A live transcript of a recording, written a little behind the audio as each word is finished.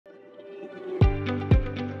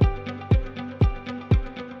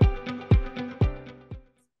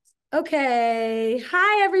Okay.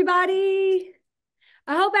 Hi, everybody.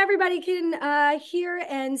 I hope everybody can hear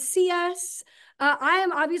and see us. I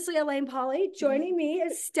am obviously Elaine Polly. Joining me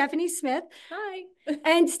is Stephanie Smith. Hi.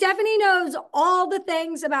 And Stephanie knows all the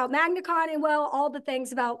things about MagnaCon and, well, all the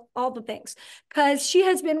things about all the things because she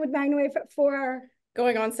has been with MagnaWave for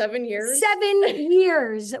Going on 7 years. 7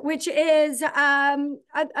 years, which is a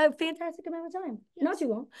fantastic amount of time. Yes. Not too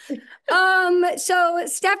long. So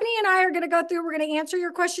Stephanie and I are going to go through, we're going to answer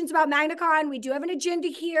your questions about MagnaCon. We do have an agenda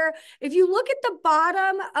here. If you look at the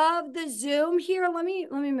bottom of the Zoom here, let me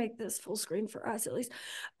make this full screen for us at least.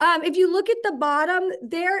 If you look at the bottom,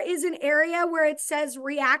 there is an area where it says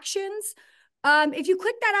reactions. If you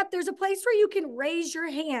click that up, there's a place where you can raise your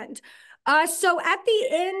hand. So at the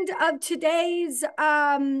end of today's,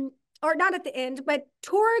 or not at the end, but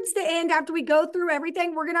towards the end, after we go through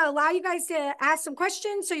everything, we're going to allow you guys to ask some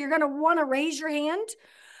questions. So you're going to want to raise your hand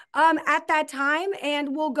at that time,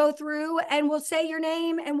 and we'll go through and we'll say your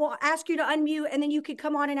name and we'll ask you to unmute, and then you can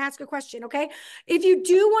come on and ask a question. Okay. If you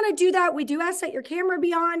do want to do that, we do ask that your camera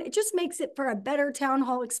be on. It just makes it for a better town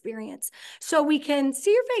hall experience so we can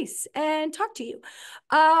see your face and talk to you.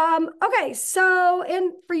 Okay. So,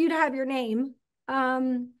 and for you to have your name,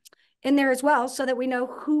 in there as well so that we know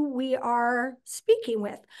who we are speaking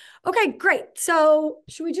with. Okay, great. So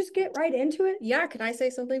should we just get right into it? Yeah, can I say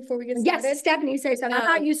something before we get started? Yes, Stephanie, say something. I'm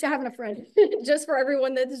not used to having a friend. Just for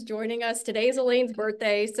everyone that's joining us, today's Elaine's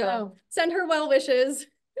birthday, so send her well wishes.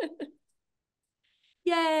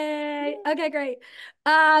 Yay. Okay, great.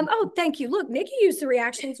 Oh, thank you. Look, Nikki used the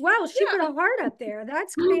reactions. Wow, she put a heart up there.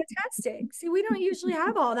 That's fantastic. See, we don't usually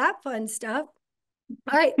have all that fun stuff.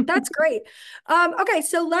 All right, that's great. Okay,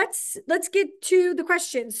 so let's get to the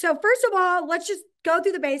questions. So first of all, let's just go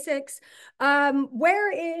through the basics.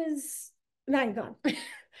 Where is MagnaCon?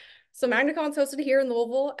 So MagnaCon's hosted here in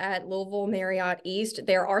Louisville at Louisville Marriott East.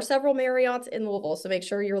 There are several Marriotts in Louisville, so make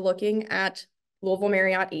sure you're looking at Louisville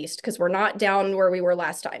Marriott East because we're not down where we were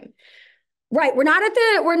last time. Right. We're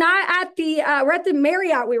at the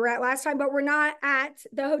Marriott we were at last time, but we're not at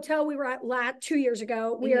the hotel we were at 2 years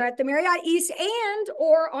ago. We are at the Marriott East, and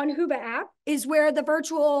or on Huba app is where the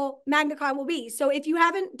virtual MagnaCon will be. So if you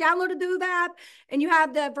haven't downloaded the Huba app and you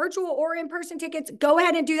have the virtual or in-person tickets, go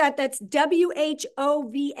ahead and do that. That's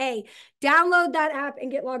WHOVA. Download that app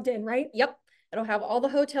and get logged in, right? Yep. It'll have all the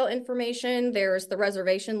hotel information. There's the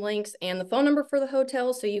reservation links and the phone number for the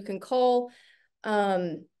hotel, so you can call.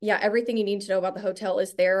 Yeah, everything you need to know about the hotel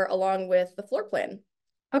is there along with the floor plan.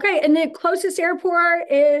 Okay, and the closest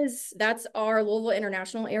airport is? That's our Louisville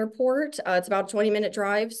International Airport. It's about a 20-minute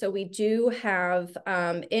drive. So we do have,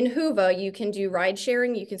 in Huva, you can do ride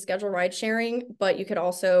sharing. You can schedule ride sharing, but you could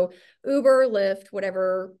also Uber, Lyft,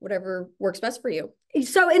 whatever works best for you.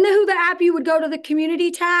 So in the Huva app, you would go to the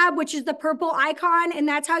community tab, which is the purple icon. And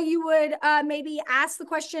that's how you would maybe ask the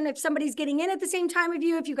question if somebody's getting in at the same time of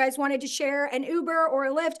you. If you guys wanted to share an Uber or a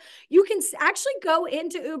Lyft, you can actually go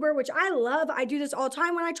into Uber, which I love. I do this all the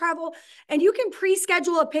time when I travel. And you can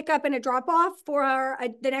pre-schedule a pickup and a drop off for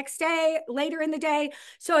the next day, later in the day.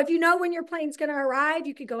 So if you know when your plane's going to arrive,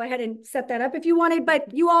 you could go ahead and set that up if you wanted.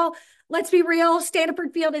 But you all, let's be real,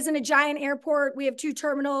 Stanford Field isn't a giant airport. We have 2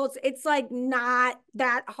 terminals. It's like not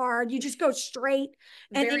that hard. You just go straight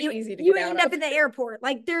and then you end up in the airport.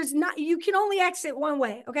 Like you can only exit one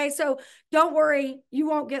way. Okay. So don't worry, you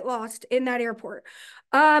won't get lost in that airport.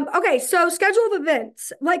 Okay. So schedule of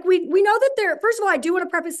events. Like we know that first of all, I do want to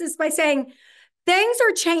preface this by saying things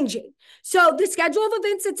are changing. So the schedule of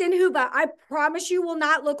events that's in Huva, I promise you, will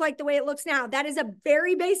not look like the way it looks now. That is a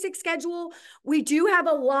very basic schedule. We do have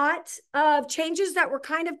a lot of changes that we're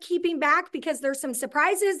kind of keeping back because there's some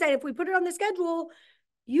surprises that if we put it on the schedule,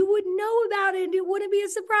 you would know about it and it wouldn't be a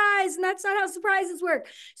surprise. And that's not how surprises work.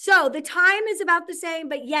 So the time is about the same,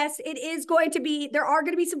 but yes, it is going to be, there are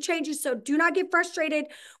going to be some changes. So do not get frustrated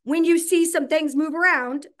when you see some things move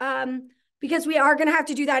around. Because we are going to have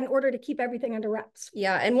to do that in order to keep everything under wraps.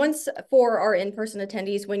 Yeah, and once for our in-person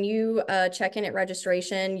attendees, when you check in at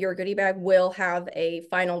registration, your goodie bag will have a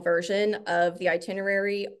final version of the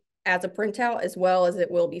itinerary as a printout, as well as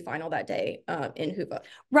it will be final that day in Huva.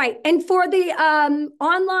 Right. And for the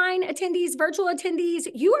online attendees, virtual attendees,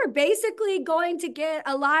 you are basically going to get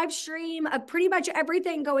a live stream of pretty much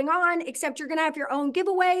everything going on, except you're going to have your own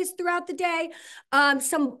giveaways throughout the day,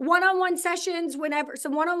 some one-on-one sessions,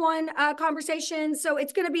 some one-on-one conversations. So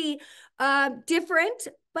it's going to be different,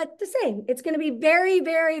 but the same. It's going to be very,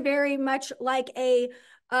 very, very much like a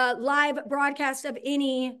live broadcast of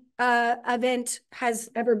any event has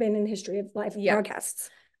ever been in the history of live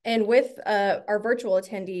broadcasts. And with our virtual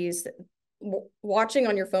attendees, watching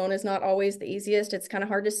on your phone is not always the easiest. It's kind of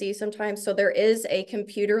hard to see sometimes. So there is a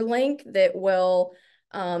computer link that will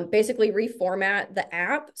basically reformat the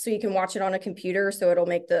app so you can watch it on a computer. So it'll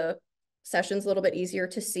make the sessions a little bit easier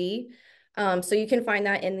to see. So you can find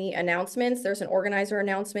that in the announcements. There's an organizer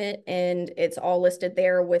announcement and it's all listed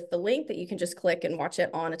there with the link that you can just click and watch it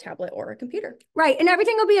on a tablet or a computer. Right. And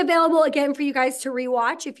everything will be available again for you guys to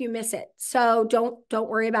rewatch if you miss it. So don't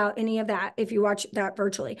worry about any of that if you watch that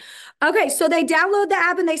virtually. Okay. So they download the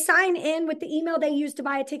app and they sign in with the email they use to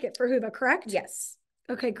buy a ticket for Hoover, correct? Yes.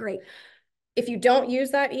 Okay, great. If you don't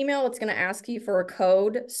use that email, it's going to ask you for a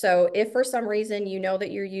code. So if for some reason you know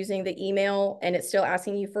that you're using the email and it's still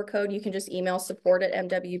asking you for a code, you can just email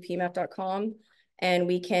support@mwpmf.com and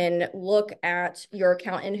we can look at your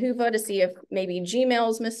account in Hoover to see if maybe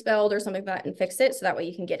Gmail's misspelled or something like that and fix it so that way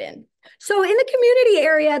you can get in. So in the community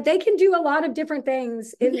area, they can do a lot of different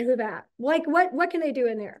things in the Hoover app. Like what can they do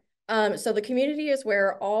in there? So the community is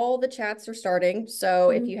where all the chats are starting.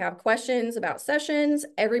 So if you have questions about sessions,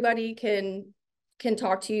 everybody can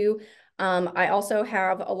talk to you. I also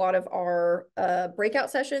have a lot of our breakout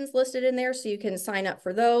sessions listed in there, so you can sign up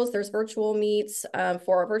for those. There's virtual meets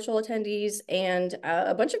for our virtual attendees, and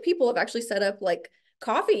a bunch of people have actually set up like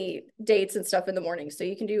coffee dates and stuff in the morning. So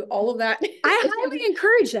you can do all of that. I highly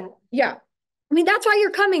encourage that. Yeah. I mean, that's why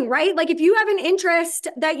you're coming, right? Like if you have an interest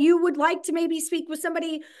that you would like to maybe speak with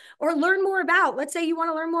somebody or learn more about, let's say you want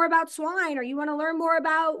to learn more about swine or you want to learn more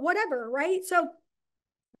about whatever, right? So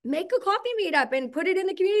make a coffee meetup and put it in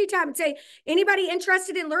the community tab and say, anybody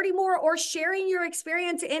interested in learning more or sharing your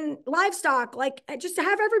experience in livestock, like just to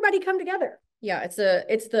have everybody come together. Yeah, it's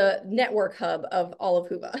the network hub of all of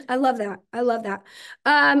Hoover. I love that. I love that.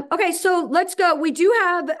 Okay, so let's go. We do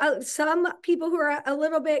have some people who are a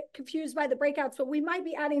little bit confused by the breakouts, but we might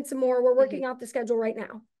be adding some more. We're working out the schedule right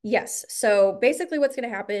now. Yes. So basically what's going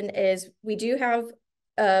to happen is we do have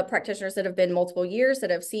practitioners that have been multiple years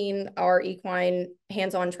that have seen our equine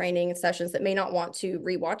hands-on training sessions that may not want to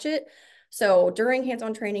rewatch it. So during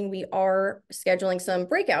hands-on training, we are scheduling some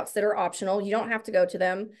breakouts that are optional. You don't have to go to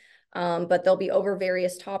them. But they'll be over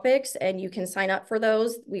various topics and you can sign up for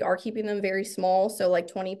those. We are keeping them very small, so like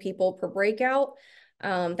 20 people per breakout.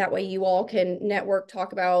 That way you all can network,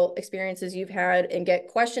 talk about experiences you've had and get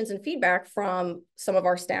questions and feedback from some of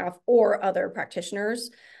our staff or other practitioners.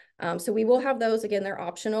 So we will have those. Again, they're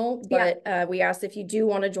optional, but we ask if you do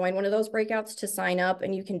want to join one of those breakouts to sign up,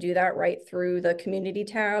 and you can do that right through the community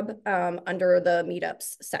tab under the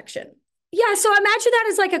meetups section. Yeah, so imagine that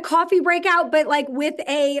as like a coffee breakout, but like with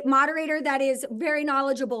a moderator that is very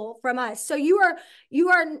knowledgeable from us. So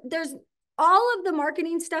there's all of the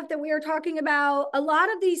marketing stuff that we are talking about. A lot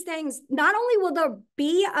of these things, not only will there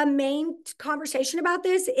be a main conversation about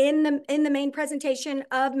this in the main presentation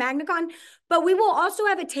of MagnaCon, but we will also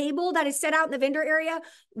have a table that is set out in the vendor area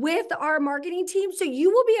with our marketing team. So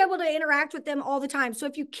you will be able to interact with them all the time. So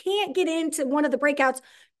if you can't get into one of the breakouts,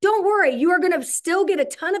 don't worry, you are going to still get a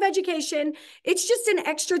ton of education. It's just an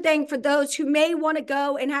extra thing for those who may want to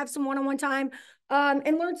go and have some one-on-one time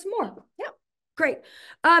and learn some more. Yeah, great.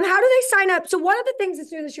 How do they sign up? So one of the things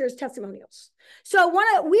that's new this year is testimonials. So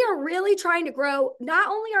we are really trying to grow not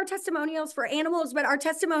only our testimonials for animals, but our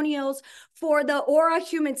testimonials for the Aura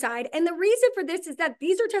human side. And the reason for this is that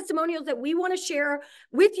these are testimonials that we want to share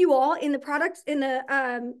with you all in the products, in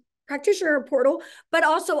the practitioner portal, but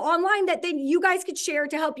also online that then you guys could share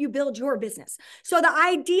to help you build your business. So the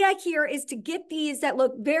idea here is to get these that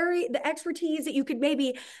look the expertise that you could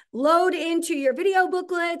maybe load into your video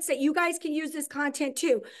booklets that you guys can use this content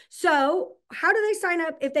too. So how do they sign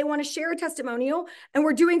up if they want to share a testimonial? And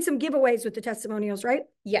we're doing some giveaways with the testimonials, right?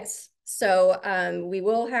 Yes. So we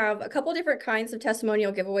will have a couple different kinds of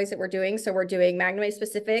testimonial giveaways that we're doing. So we're doing MagnaWave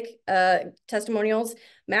specific testimonials,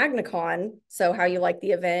 MagnaCon, so how you like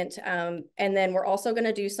the event. And then we're also going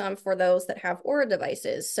to do some for those that have Aura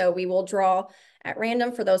devices. So we will draw at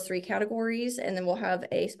random for those 3 categories, and then we'll have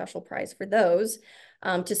a special prize for those.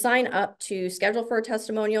 To sign up to schedule for a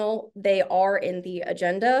testimonial, they are in the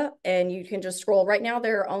agenda and you can just scroll. Right now,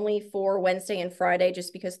 they're only for Wednesday and Friday,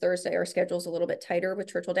 just because Thursday our schedule is a little bit tighter with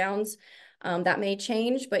Churchill Downs. That may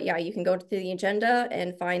change, but yeah, you can go to the agenda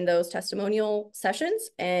and find those testimonial sessions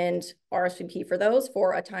and RSVP for those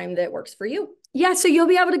for a time that works for you. Yeah, so you'll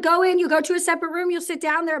be able to go in, you'll go to a separate room, you'll sit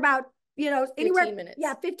down there about anywhere 15 minutes.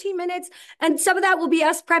 Yeah, 15 minutes. And some of that will be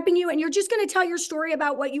us prepping you. And you're just going to tell your story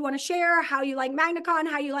about what you want to share, how you like MagnaCon,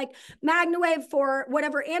 how you like MagnaWave for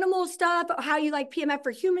whatever animal stuff, how you like PMF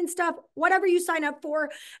for human stuff, whatever you sign up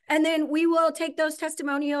for. And then we will take those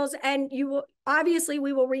testimonials and we will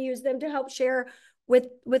reuse them to help share with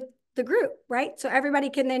the group, right? So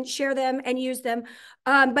everybody can then share them and use them.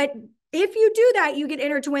 But If you do that, you get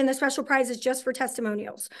entered to win the special prizes just for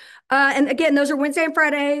testimonials. And again, those are Wednesday and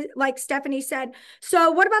Friday, like Stephanie said.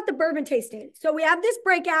 So what about the bourbon tasting? So we have this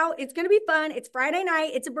breakout. It's going to be fun. It's Friday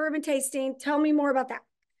night. It's a bourbon tasting. Tell me more about that.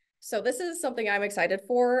 So this is something I'm excited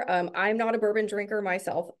for. I'm not a bourbon drinker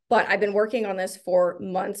myself, but I've been working on this for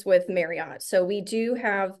months with Marriott. So we do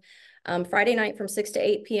have Friday night from 6 to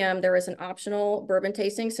 8 p.m. There is an optional bourbon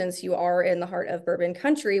tasting since you are in the heart of bourbon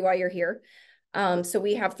country while you're here. So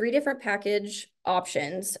we have 3 different package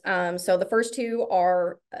options. So the first 2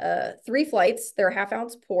 are 3 flights. They're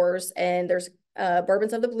half-ounce pours, and there's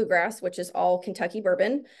Bourbons of the Bluegrass, which is all Kentucky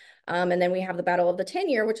bourbon. And then we have the Battle of the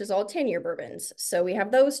 10-Year, which is all 10-year bourbons. So we have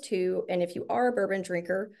those 2. And if you are a bourbon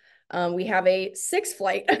drinker, we have a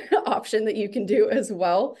 6-flight option that you can do as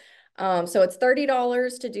well. So it's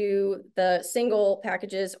 $30 to do the single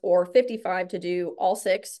packages or $55 to do all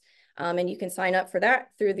 6. And you can sign up for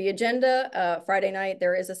that through the agenda. Friday night,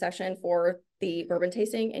 there is a session for the bourbon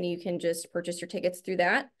tasting, and you can just purchase your tickets through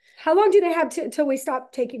that. How long do they have till we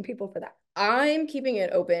stop taking people for that? I'm keeping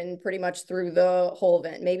it open pretty much through the whole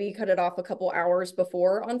event. Maybe cut it off a couple hours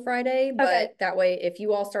before on Friday, but that way, if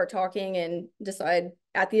you all start talking and decide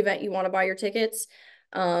at the event you want to buy your tickets,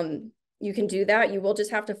 you can do that. You will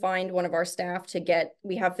just have to find one of our staff to get,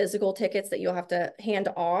 we have physical tickets that you'll have to hand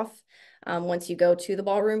off once you go to the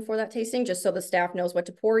ballroom for that tasting, just so the staff knows what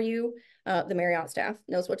to pour you. The Marriott staff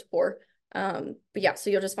knows what to pour. But yeah, so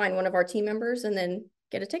you'll just find one of our team members and then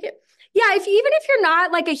get a ticket. Yeah, even if you're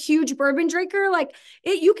not like a huge bourbon drinker, like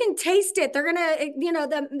you can taste it. They're gonna,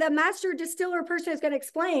 the master distiller person is gonna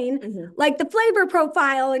explain like the flavor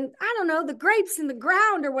profile and I don't know, the grapes in the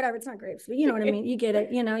ground or whatever. It's not grapes, but you know what I mean. You get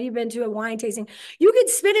it. You've been to a wine tasting. You could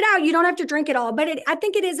spit it out. You don't have to drink it all. But I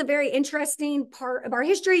think it is a very interesting part of our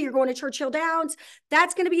history. You're going to Churchill Downs.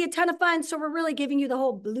 That's going to be a ton of fun. So we're really giving you the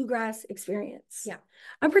whole bluegrass experience. Yeah,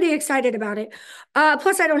 I'm pretty excited about it.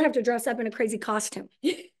 Plus, I don't have to dress up in a crazy costume.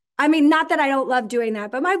 I mean, not that I don't love doing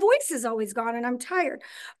that, but my voice is always gone and I'm tired.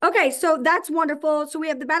 Okay, so that's wonderful. So we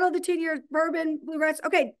have the Battle of the 10-Year bourbon, bluegrass.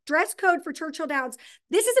 Okay, dress code for Churchill Downs.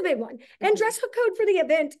 This is a big one. And dress code for the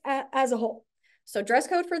event as a whole. So dress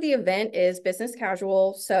code for the event is business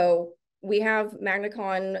casual. So we have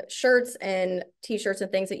MagnaCon shirts and t-shirts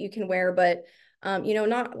and things that you can wear, but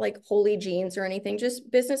not like holy jeans or anything, just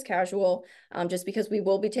business casual, just because we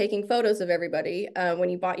will be taking photos of everybody. When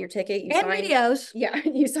you bought your ticket, you signed videos. Yeah,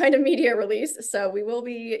 you signed a media release. So you will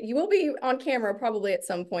be on camera probably at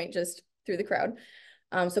some point, just through the crowd.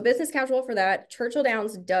 So business casual for that. Churchill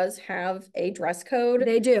Downs does have a dress code.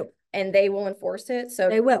 They do. And they will enforce it. So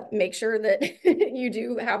they will make sure that you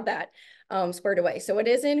do have that squared away. So it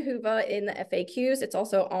is in Hoover in the FAQs. It's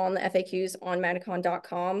also on the FAQs on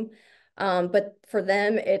MagnaCon.com. But for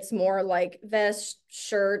them, it's more like vest,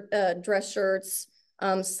 shirt, dress shirts,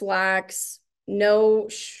 slacks, no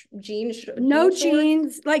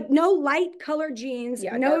jeans, like no light colored jeans,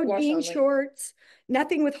 no jean shorts,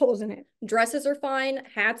 nothing with holes in it. Dresses are fine.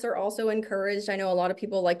 Hats are also encouraged. I know a lot of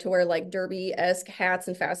people like to wear like derby-esque hats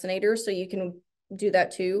and fascinators, so you can do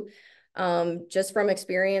that too. Just from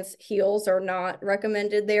experience, heels are not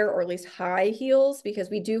recommended there, or at least high heels, because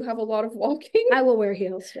we do have a lot of walking. I will wear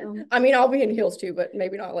heels. So. I mean, I'll be in heels too, but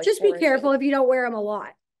maybe not like. Just be careful if you don't wear them a lot.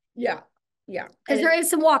 Yeah, because there is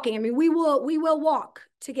some walking. I mean, we will walk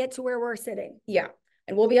to get to where we're sitting. Yeah,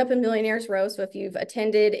 and we'll be up in Millionaires Row. So if you've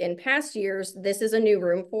attended in past years, this is a new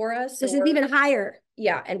room for us. This is even higher.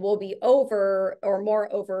 Yeah, and we'll be over or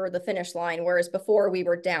more over the finish line, whereas before we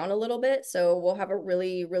were down a little bit. So we'll have a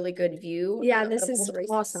really, really good view. Yeah, this is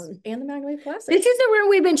awesome. And the MagnaWave Classic. This is the room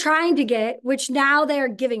we've been trying to get, which now they're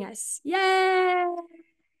giving us. Yay!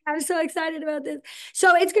 I'm so excited about this.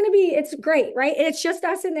 So it's great, right? It's just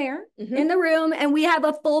us in there in the room, and we have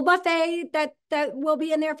a full buffet that will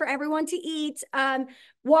be in there for everyone to eat.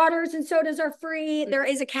 Waters and sodas are free. There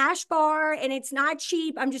is a cash bar, and it's not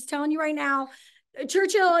cheap. I'm just telling you right now.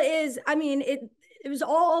 Churchill is, I mean, it was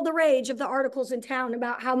all the rage of the articles in town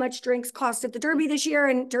about how much drinks cost at the Derby this year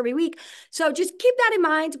and Derby week. So just keep that in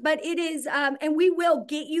mind. But it is, and we will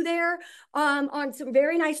get you there on some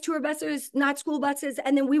very nice tour buses, not school buses,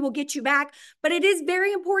 and then we will get you back. But it is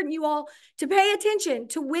very important, you all, to pay attention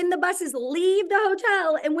to when the buses leave the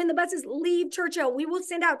hotel and when the buses leave Churchill. We will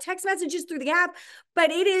send out text messages through the app,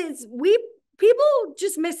 but people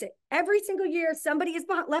just miss it. Every single year, somebody is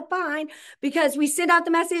left behind because we send out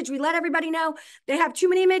the message. We let everybody know they have too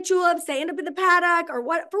many mint juleps. They end up in the paddock or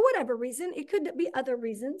what, for whatever reason. It could be other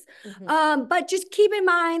reasons. But just keep in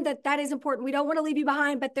mind that that is important. We don't want to leave you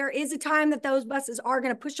behind, but there is a time that those buses are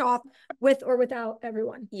going to push off with or without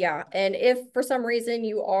everyone. Yeah. And if for some reason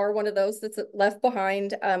you are one of those that's left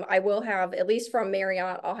behind, I will have, at least from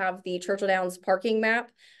Marriott, I'll have the Churchill Downs parking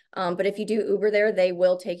map. But if you do Uber there, they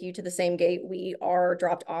will take you to the same gate we are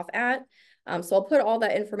dropped off at. So I'll put all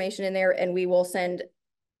that information in there, and we will send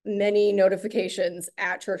many notifications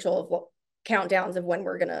at Churchill of countdowns of when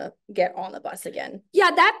we're gonna get on the bus again. Yeah,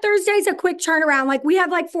 that Thursday's a quick turnaround. Like we have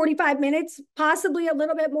like 45 minutes, possibly a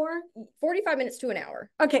little bit more. 45 minutes to an hour.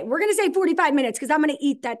 Okay, we're gonna say 45 minutes because I'm gonna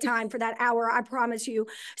eat that time for that hour, I promise you.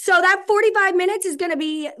 So that 45 minutes is gonna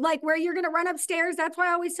be like where you're gonna run upstairs. That's why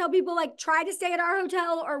I always tell people, like, try to stay at our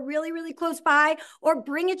hotel or really, really close by, or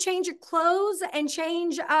bring a change of clothes and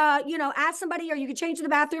change, ask somebody, or you can change in the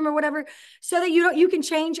bathroom or whatever, so that you can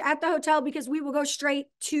change at the hotel, because we will go straight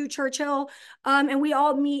to Churchill. And we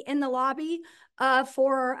all meet in the lobby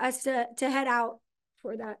for us to head out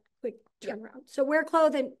for that quick turnaround. So wear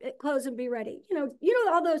clothes and be ready.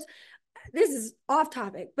 All those. This is off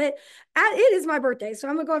topic, but it is my birthday, so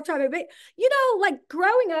I'm gonna go off topic. But like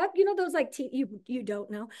growing up, those like you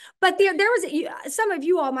don't know, but there was some of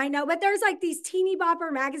you all might know, but there's like these teeny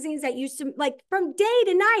bopper magazines that used to, like, from day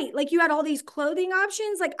to night, like you had all these clothing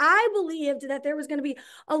options. Like I believed that there was going to be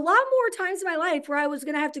a lot more times in my life where I was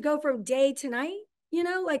going to have to go from day to night.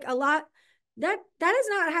 Like a lot. That has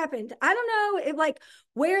not happened. I don't know if, like,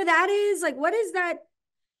 where that is, like, what is that?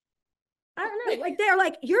 I don't know. Like they're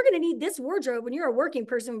like, you're going to need this wardrobe when you're a working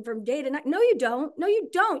person from day to night. No, you don't. No, you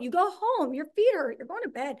don't. You go home. Your feet hurt. You're going to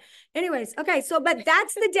bed. Anyways. Okay. So, but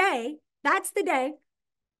that's the day. That's the day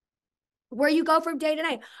where you go from day to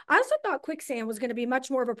night. I also thought quicksand was going to be much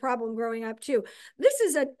more of a problem growing up too. This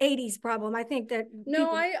is an 80s problem. I think that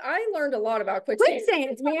I learned a lot about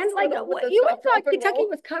quicksand, man. Like you would thought Kentucky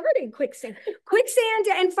was covered in quicksand. Quicksand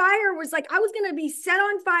and fire was like, I was going to be set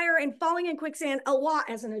on fire and falling in quicksand a lot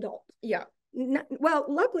as an adult. Yeah. Well,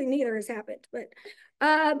 luckily neither has happened, but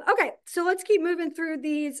okay. So let's keep moving through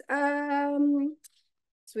these. So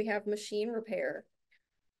we have machine repair.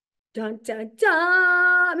 Dun, dun,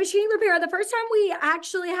 dun. Machine repair. The first time we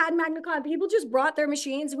actually had MagnaCon, people just brought their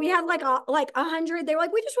machines. We had like 100. They were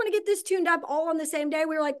like, we just want to get this tuned up all on the same day.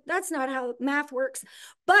 We were like, that's not how math works.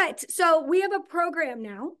 But so we have a program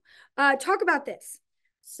now. Talk about this.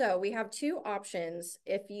 So we have two options.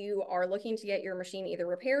 If you are looking to get your machine either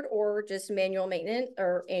repaired or just manual maintenance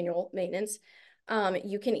or annual maintenance,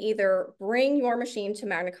 you can either bring your machine to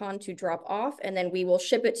MagnaCon to drop off, and then we will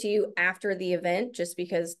ship it to you after the event, just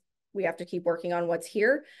because we have to keep working on what's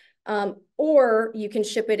here. Or you can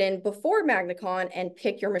ship it in before MagnaCon and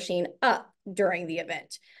pick your machine up during the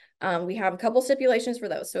event. We have a couple stipulations for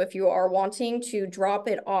those. So if you are wanting to drop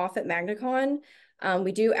it off at MagnaCon,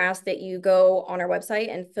 we do ask that you go on our website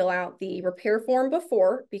and fill out the repair form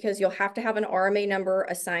before, because you'll have to have an RMA number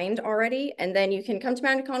assigned already. And then you can come to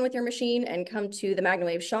MagnaCon with your machine and come to the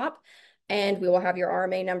MagnaWave shop, and we will have your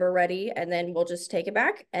RMA number ready, and then we'll just take it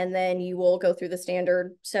back. And then you will go through the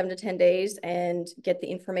standard 7 to 10 days and get the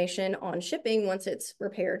information on shipping once it's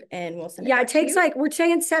repaired, and we'll send it back. Yeah, it takes we're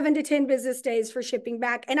saying 7 to 10 business days for shipping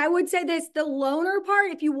back. And I would say this, the loaner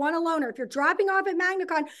part, if you want a loaner, if you're dropping off at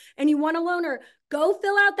MagnaCon and you want a loaner, go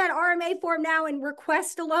fill out that RMA form now and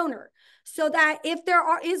request a loaner, so that if there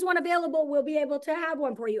is one available, we'll be able to have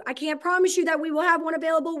one for you. I can't promise you that we will have one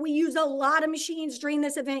available. We use a lot of machines during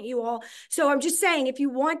this event, you all. So I'm just saying, if you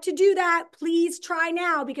want to do that, please try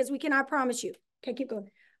now, because we cannot promise you. Okay, keep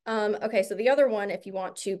going. Okay, so the other one, if you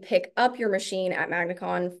want to pick up your machine at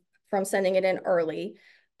MagnaCon from sending it in early,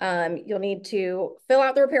 you'll need to fill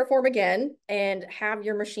out the repair form again and have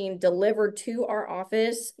your machine delivered to our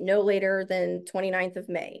office no later than 29th of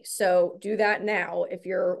May. So do that now if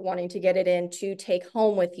you're wanting to get it in to take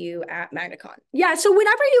home with you at MagnaCon. Yeah, so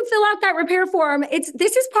whenever you fill out that repair form,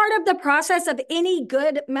 this is part of the process of any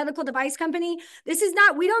good medical device company. This is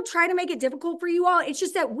not, we don't try to make it difficult for you all. It's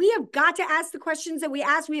just that we have got to ask the questions that we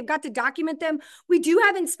ask. We have got to document them. We do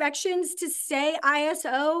have inspections to stay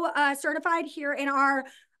ISO certified here in our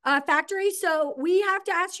factory. So we have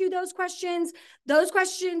to ask you those questions. Those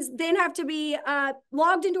questions then have to be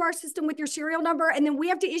logged into our system with your serial number. And then we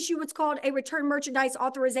have to issue what's called a return merchandise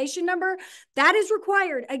authorization number. That is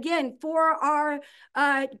required, again, for our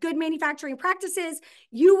good manufacturing practices.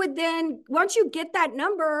 You would then, once you get that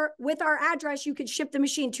number with our address, you could ship the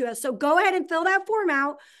machine to us. So go ahead and fill that form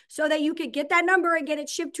out so that you could get that number and get it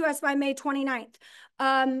shipped to us by May 29th.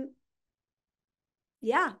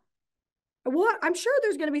 Yeah. Well, I'm sure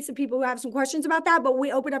there's going to be some people who have some questions about that, but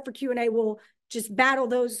we open up for Q&A. We'll just battle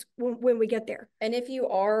those when we get there. And if you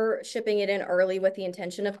are shipping it in early with the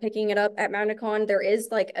intention of picking it up at MagnaCon, there is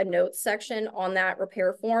like a notes section on that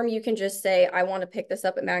repair form. You can just say, I want to pick this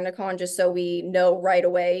up at MagnaCon, just so we know right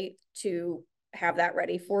away to have that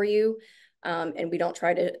ready for you. And we don't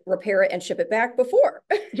try to repair it and ship it back before.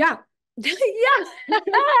 Yeah. Yeah.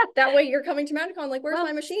 That way you're coming to MagnaCon like, where's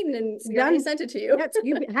my machine? And we already sent it to you. Yes,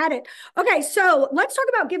 you had it. Okay, so let's talk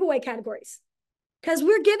about giveaway categories, because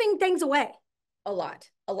we're giving things away. A lot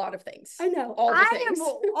of things. I know. All the things. I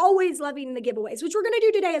am always loving the giveaways, which we're going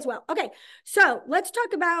to do today as well. Okay, so let's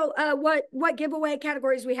talk about what giveaway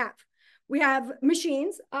categories we have. We have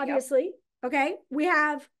machines, obviously. Yep. Okay, we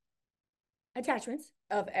have attachments.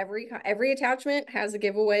 Of every attachment has a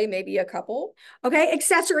giveaway, maybe a couple. Okay,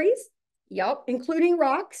 accessories. Yep. Including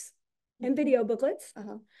rocks and video booklets.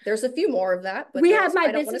 There's a few more of that. But we have my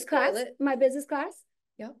business class. My business class.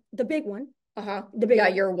 Yep. The big one. The big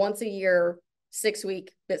one. Your once a year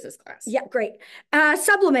 6-week business class. Yeah, great.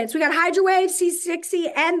 Supplements. We got HydroWave,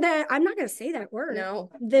 C60, and I'm not going to say that word. No.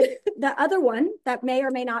 The other one that may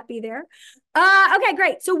or may not be there. Okay,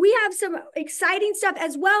 great. So we have some exciting stuff,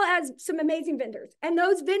 as well as some amazing vendors. And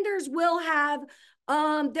those vendors will have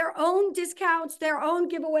their own discounts, their own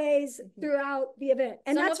giveaways throughout the event.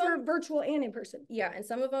 And that's for virtual and in person. Yeah, and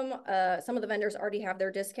some of them, some of the vendors already have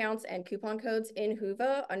their discounts and coupon codes in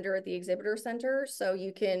Hoover under the exhibitor center, so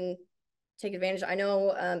you can take advantage. I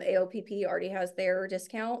know AOPP already has their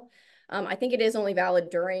discount. I think it is only valid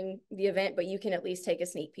during the event, but you can at least take a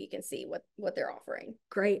sneak peek and see what they're offering.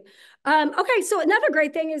 Great. Okay, so another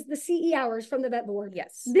great thing is the CE hours from the vet board.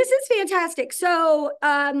 Yes. This is fantastic. So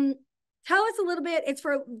tell us a little bit. It's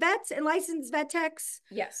for vets and licensed vet techs.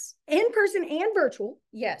 Yes. In person and virtual.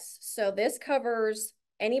 Yes. So this covers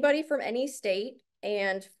anybody from any state,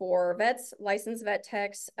 and for vets, licensed vet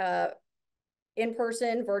techs, in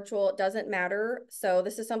person, virtual, it doesn't matter. So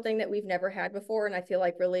this is something that we've never had before, and I feel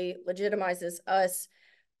like really legitimizes us.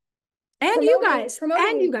 And you guys.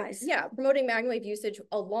 Yeah, promoting MagnaWave usage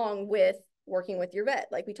along with working with your vet.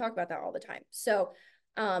 Like, we talk about that all the time. So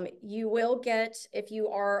you will get, if you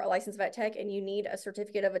are a licensed vet tech and you need a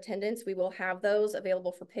certificate of attendance, we will have those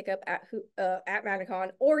available for pickup at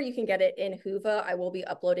MagnaCon, or you can get it in Hoover. I will be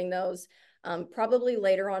uploading those probably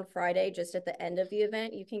later on Friday, just at the end of the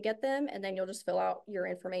event. You can get them, and then you'll just fill out your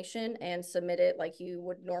information and submit it like you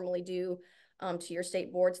would normally do to your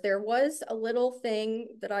state boards. There was a little thing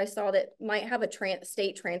that I saw that might have a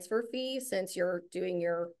state transfer fee, since you're doing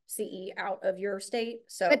your CE out of your state.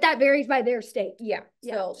 So, but that varies by their state. Yeah.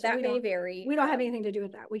 So that may vary. We don't have anything to do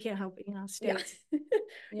with that. We can't help it, states.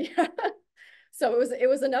 Yeah. So it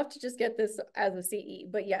was enough to just get this as a CE.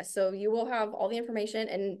 But yes, so you will have all the information,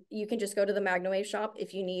 and you can just go to the MagnaWave shop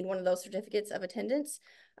if you need one of those certificates of attendance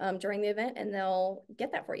during the event, and they'll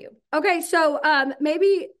get that for you. Okay, so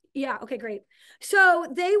maybe. Yeah. Okay, great. So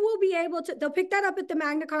they will be able to, they'll pick that up at the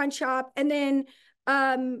MagnaCon shop, and then,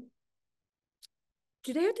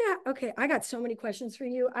 do they have to okay, I got so many questions for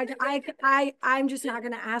you. I'm just not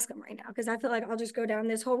going to ask them right now, because I feel like I'll just go down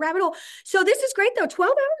this whole rabbit hole. So this is great though. 12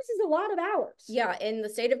 hours is a lot of hours. Yeah. In the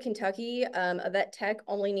state of Kentucky, a vet tech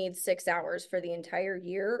only needs 6 hours for the entire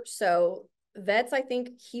year. So vets, I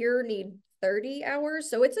think, here need 30 hours.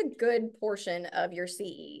 So it's a good portion of your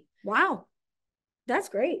CE. Wow. That's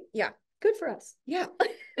great. Yeah. Good for us. Yeah.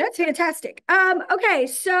 That's fantastic. Okay,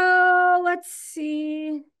 so let's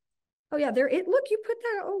see. Oh yeah, look, you put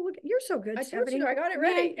that. Oh, look, you're so good, Stephanie. I got it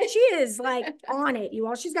ready. Man, she is like on it, you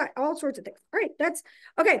all. She's got all sorts of things. All right, that's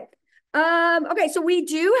okay. Okay, so we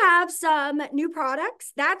do have some new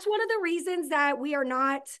products. That's one of the reasons that we are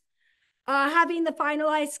not having the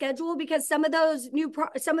finalized schedule, because some of those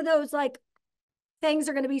like things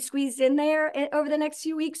are going to be squeezed in there over the next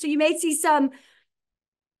few weeks. So you may see some,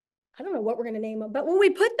 I don't know what we're going to name them, but when we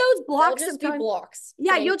put those blocks, they'll just be blocks.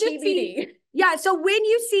 Yeah, you'll just TBD. see. Yeah, so when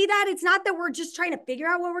you see that, it's not that we're just trying to figure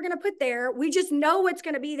out what we're going to put there. We just know what's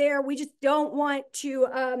going to be there. We just don't want to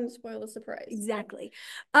spoil the surprise. Exactly.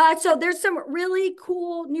 So there's some really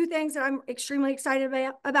cool new things that I'm extremely excited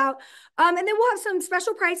about. And then we'll have some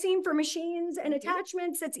special pricing for machines and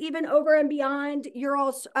attachments that's even over and beyond your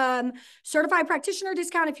all certified practitioner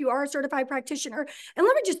discount if you are a certified practitioner. And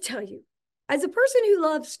let me just tell you, as a person who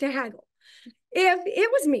loves to haggle, if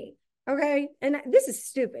it was me, okay, and this is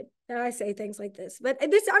stupid that I say things like this, but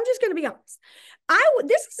I'm just going to be honest.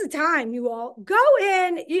 This is the time, you all go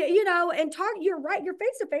in, and talk. You're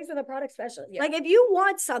face to face with a product specialist. Yeah. Like, if you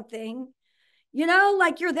want something,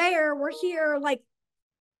 like, you're there, we're here, like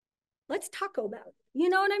let's Taco Bell. You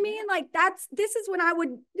know what I mean? Like this is when I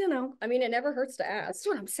would, you know. I mean, it never hurts to ask. That's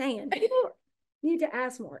what I'm saying. People need to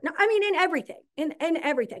ask more. No, I mean, in everything, in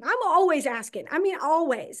everything. I'm always asking. I mean,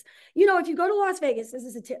 always. You know, if you go to Las Vegas, this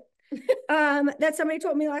is a tip. That somebody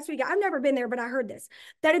told me last week. I've never been there, but I heard this.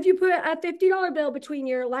 That if you put a $50 bill between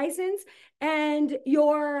your license and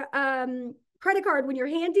your credit card when you're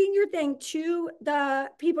handing your thing to the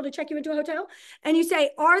people to check you into a hotel, and you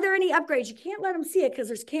say, are there any upgrades? You can't let them see it because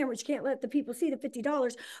there's cameras. You can't let the people see the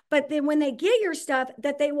 $50. But then when they get your stuff,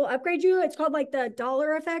 that they will upgrade you. It's called like the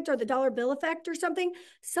dollar effect or the dollar bill effect or something.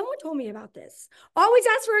 Someone told me about this. Always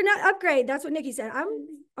ask for an upgrade. That's what Nikki said.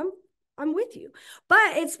 I'm with you.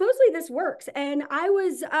 But it's supposedly this works. And I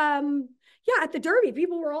was yeah, at the Derby,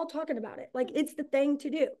 people were all talking about it. Like it's the thing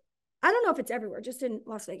to do. I don't know if it's everywhere, just in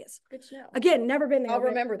Las Vegas. Good to know. Again, never been there. I'll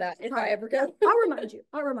remember that if I ever go. I'll remind you.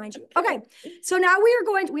 I'll remind you. Okay. So now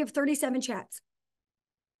we have 37 chats.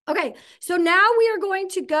 Okay. So now we are going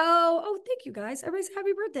to go. Oh, thank you guys. Everybody's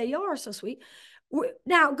happy birthday. Y'all are so sweet.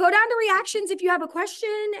 Now go down to reactions if you have a question,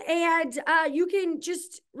 and you can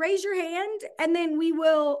just raise your hand and then we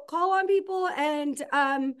will call on people and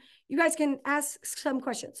you guys can ask some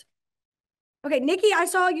questions. Okay, Nikki, I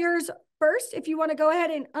saw yours first. If you want to go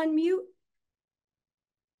ahead and unmute.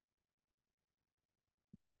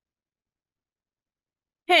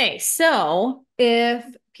 Okay, so if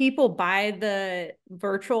people buy the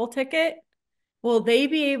virtual ticket, will they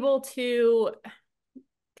be able to,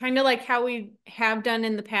 kind of like how we have done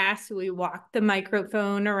in the past, we walk the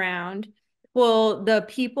microphone around, will the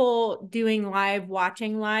people doing live,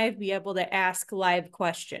 watching live, be able to ask live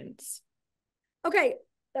questions? Okay,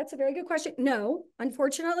 that's a very good question. No,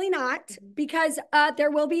 unfortunately not, because there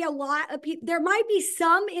will be a lot of people. There might be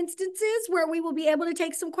some instances where we will be able to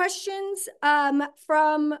take some questions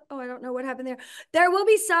from, oh, I don't know what happened there. There will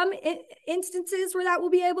be some instances where that will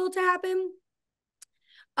be able to happen,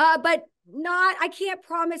 but not, I can't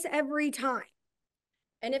promise every time.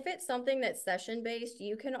 And if it's something that's session based,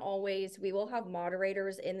 you can always, we will have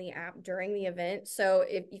moderators in the app during the event. So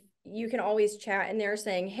if you can always chat in there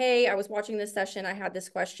saying, hey, I was watching this session, I had this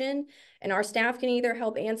question, and our staff can either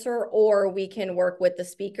help answer or we can work with the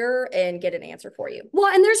speaker and get an answer for you.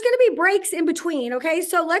 Well, and there's going to be breaks in between. Okay.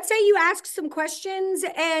 So let's say you ask some questions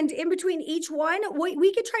and in between each one, we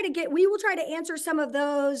will try to answer some of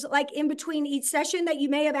those like in between each session that you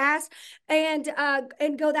may have asked and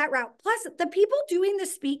go that route. Plus the people doing the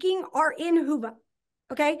speaking are in Huva.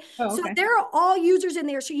 Okay. Oh, okay. So they're all users in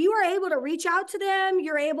there. So you are able to reach out to them.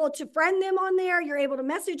 You're able to friend them on there. You're able to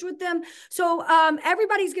message with them. So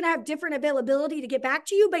everybody's going to have different availability to get back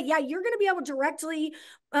to you. But yeah, you're going to be able to directly,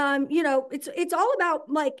 you know, it's all about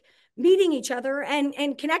like meeting each other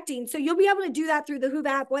and connecting. So you'll be able to do that through the Hoov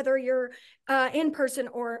app, whether you're in person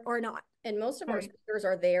or not. And most of our speakers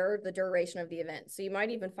are there the duration of the event. So you might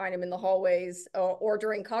even find them in the hallways or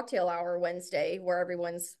during cocktail hour Wednesday where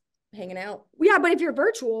everyone's hanging out. Yeah, but if you're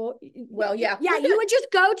virtual, well, yeah, you would just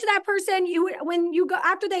go to that person. You would, when you go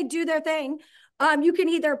after they do their thing, you can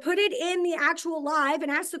either put it in the actual live and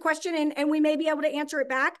ask the question, and we may be able to answer it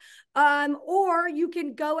back, or you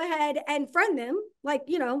can go ahead and friend them, like,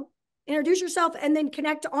 you know, introduce yourself and then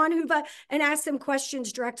connect on Hoova and ask them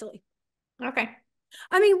questions directly. Okay.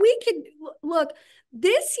 I mean, we could look.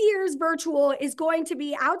 This year's virtual is going to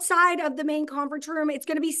be outside of the main conference room. It's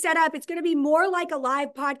going to be set up. It's going to be more like a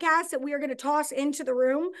live podcast that we are going to toss into the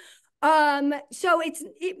room. So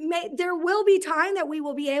there will be time that we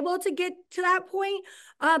will be able to get to that point.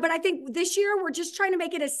 But I think this year we're just trying to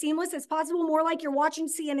make it as seamless as possible, more like you're watching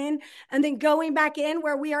CNN and then going back in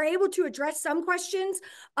where we are able to address some questions,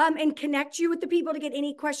 and connect you with the people to get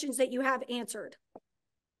any questions that you have answered.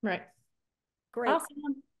 Right. Great.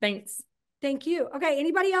 Awesome. Thanks. Thank you. Okay.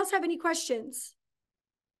 Anybody else have any questions?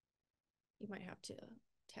 You might have to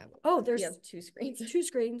tab. Oh, there's two screens. Two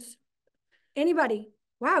screens. Anybody?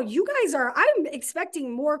 Wow, you guys I'm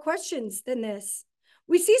expecting more questions than this.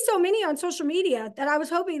 We see so many on social media that I was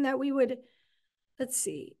hoping that we would, let's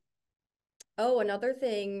see. Oh, another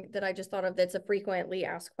thing that I just thought of that's a frequently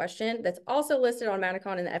asked question that's also listed on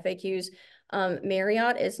MagnaCon in the FAQs.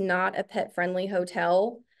 Marriott is not a pet-friendly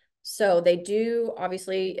hotel. So they do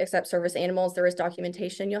obviously accept service animals. There is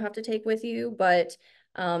documentation you'll have to take with you, but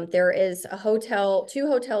there is two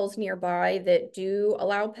hotels nearby that do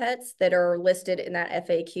allow pets that are listed in that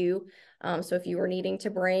FAQ. So if you were needing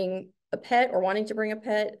to bring a pet or wanting to bring a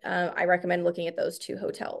pet, I recommend looking at those two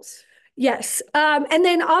hotels. Yes. And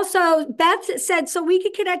then also Beth said, so we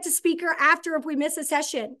can connect to speaker after if we miss a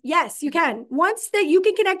session. Yes, you can. Once that you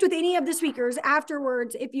can connect with any of the speakers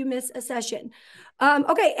afterwards if you miss a session.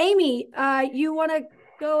 Okay, Amy, you want to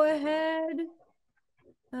go ahead?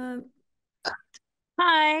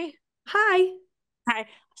 Hi. Hi. Hi.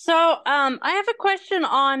 So, I have a question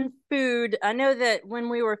on food. I know that when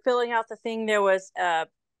we were filling out the thing, there was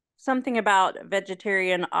something about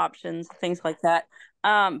vegetarian options, things like that.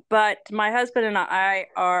 But my husband and I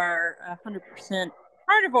are 100%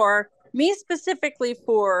 carnivore, me specifically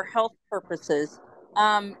for health purposes.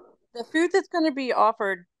 The food that's going to be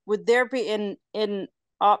offered, would there be in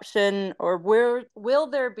option, or where will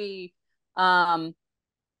there be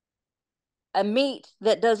a meat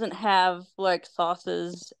that doesn't have like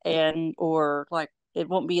sauces, and or like it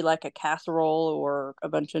won't be like a casserole or a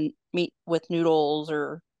bunch of meat with noodles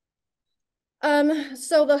or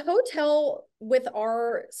So the hotel with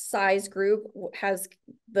our size group has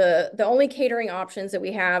the only catering options that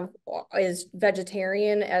we have is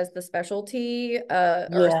vegetarian as the specialty or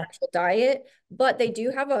a special diet, but they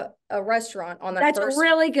do have a restaurant on that That's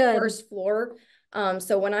really good. first floor.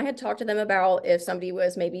 So when I had talked to them about if somebody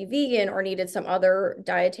was maybe vegan or needed some other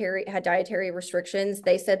dietary restrictions,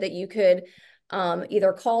 they said that you could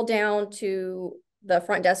either call down to the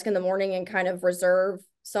front desk in the morning and kind of reserve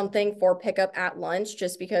something for pickup at lunch,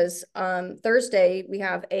 just because Thursday we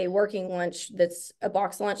have a working lunch that's a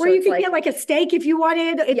box lunch where so you could get like a steak if you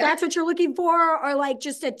wanted, if that's what you're looking for, or like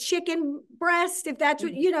just a chicken breast if that's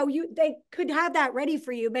what they could have that ready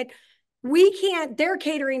for you. But we can't, their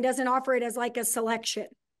catering doesn't offer it as like a selection.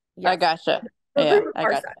 I gotcha. Yeah, I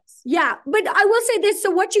gotcha. Yeah, but I will say this,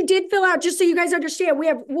 so what you did fill out, just so you guys understand,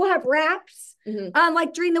 we'll have wraps.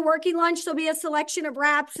 Like during the working lunch, there'll be a selection of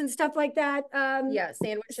wraps and stuff like that.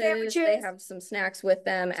 Sandwiches. They have some snacks with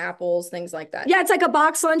them, apples, things like that. Yeah, it's like a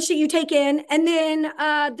box lunch that you take in. And then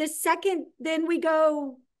then we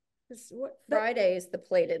go Friday is the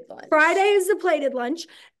plated lunch. Friday is the plated lunch.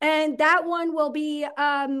 And that one will be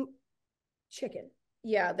chicken.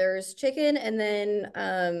 Yeah, there's chicken and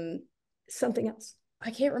then something else.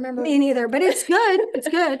 I can't remember. Me neither, but it's good. It's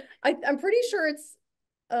good. I'm pretty sure it's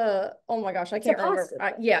oh my gosh, I can't remember.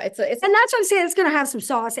 Yeah, it's and that's what I'm saying. It's gonna have some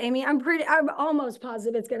sauce, Amy. I'm almost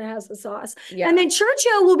positive it's gonna have some sauce. Yeah. And then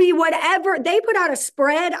Churchill will be whatever they put out a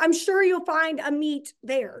spread. I'm sure you'll find a meat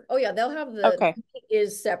there. Oh yeah, they'll have the meat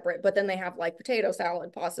is separate, but then they have like potato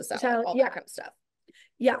salad, pasta salad, all that kind of stuff.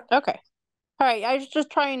 Yeah. Okay. All right. I was just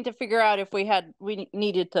trying to figure out if we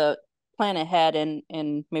needed to plan ahead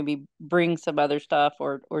and maybe bring some other stuff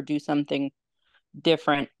or do something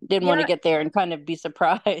different. Didn't want to get there and kind of be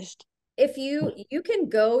surprised. If you can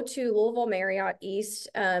go to Louisville Marriott East,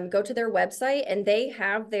 go to their website and they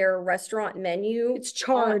have their restaurant menu. It's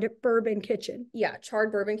Charred Bourbon Kitchen. Yeah,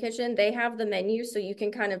 Charred Bourbon Kitchen. They have the menu, so you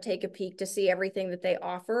can kind of take a peek to see everything that they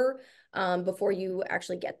offer before you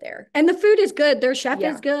actually get there. And the food is good. Their chef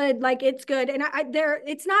is good. Like it's good. And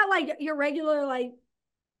it's not like your regular, like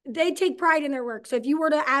they take pride in their work. So if you were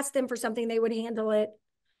to ask them for something, they would handle it.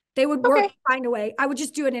 They would work, find a way. I would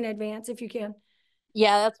just do it in advance if you can.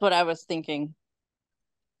 Yeah, that's what I was thinking.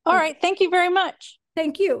 All right. Thank you very much.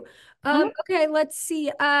 Thank you. Okay, let's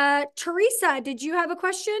see. Teresa, did you have a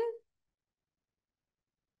question?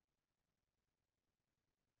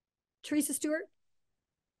 Teresa Stewart?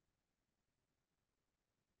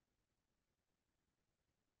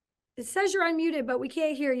 It says you're unmuted, but we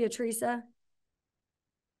can't hear you, Teresa.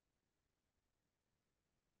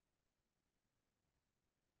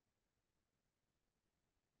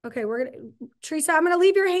 Okay, Teresa, I'm gonna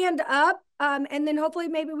leave your hand up, and then hopefully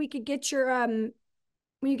maybe we could get your when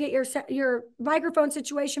you get your microphone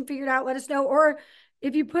situation figured out, let us know, or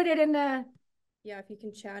if you put it in the if you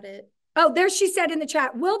can chat it. Oh, there she said in the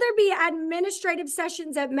chat. Will there be administrative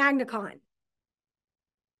sessions at MagnaCon?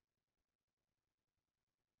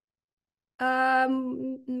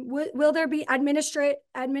 Will there be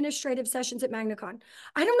administrative sessions at MagnaCon?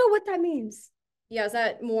 I don't know what that means. Yeah, is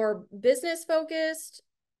that more business focused?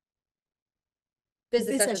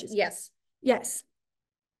 Business sessions. Yes.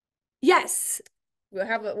 We'll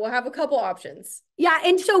have a couple options. Yeah,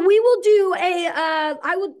 and so we will do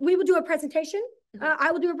we will do a presentation.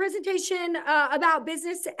 I will do a presentation about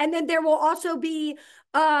business, and then there will also be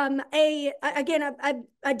a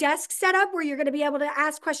desk set up where you're going to be able to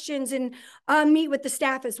ask questions and meet with the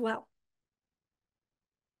staff as well.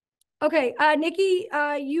 Okay, Nikki,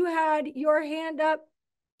 you had your hand up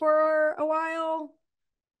for a while.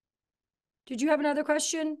 Did you have another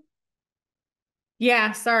question?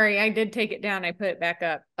 Yeah, sorry, I did take it down. I put it back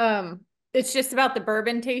up. It's just about the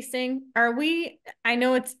bourbon tasting. I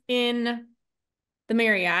know it's in the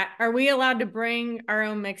Marriott. Are we allowed to bring our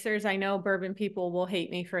own mixers? I know bourbon people will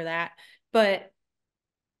hate me for that, but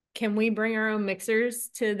can we bring our own mixers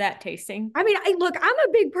to that tasting? I mean, look, I'm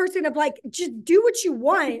a big person of like, just do what you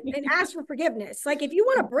want and ask for forgiveness. Like if you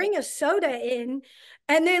want to bring a soda in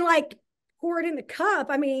and then like pour it in the cup.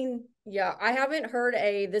 I mean, yeah, I haven't heard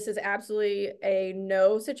this is absolutely a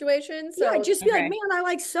no situation. So yeah, just be like, man, I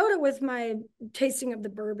like soda with my tasting of the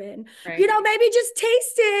bourbon. Right. You know, maybe just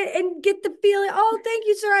taste it and get the feeling. Oh, thank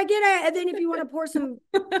you, sir. I get it. And then if you want to pour some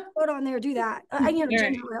soda on there, do that. You know,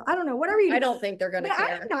 ginger ale. I don't know, whatever you do. I don't think they're gonna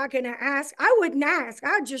care. I'm not gonna ask. I wouldn't ask.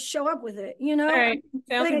 I'd just show up with it. You know, All right.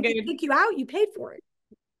 they're Sounds gonna good. kick you out. You paid for it.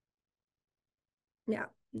 Yeah,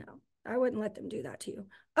 no, I wouldn't let them do that to you.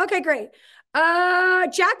 Okay, great.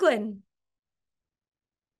 Jacqueline.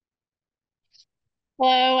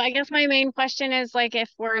 Well, I guess my main question is like if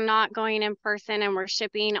we're not going in person and we're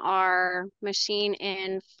shipping our machine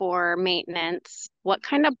in for maintenance, what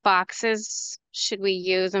kind of boxes should we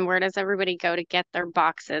use and where does everybody go to get their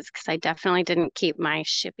boxes? Because I definitely didn't keep my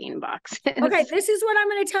shipping boxes. Okay, this is what I'm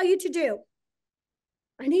going to tell you to do.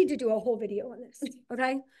 I need to do a whole video on this.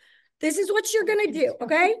 Okay. This is what you're going to do.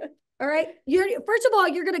 Okay. All right. First of all,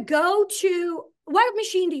 you're going to go to, what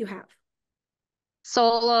machine do you have?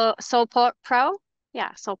 Sol Pro?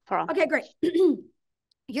 Yeah, Sol Pro. Okay, great.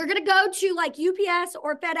 You're going to go to like UPS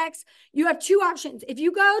or FedEx. You have two options. If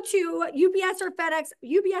you go to UPS or FedEx,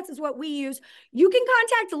 UPS is what we use. You can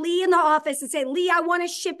contact Lee in the office and say, Lee, I want a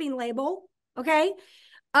shipping label. Okay.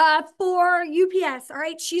 For UPS. All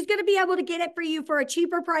right. She's going to be able to get it for you for a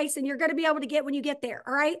cheaper price and you're going to be able to get when you get there.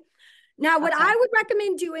 All right. Now, what I would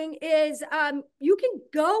recommend doing is you can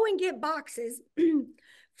go and get boxes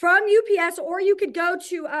from UPS, or you could go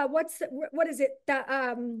to what is it?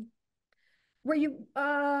 Where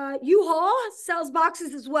U-Haul sells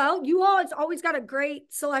boxes as well. U-Haul has always got a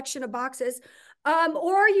great selection of boxes.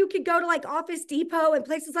 Or you could go to like Office Depot and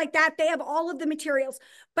places like that. They have all of the materials.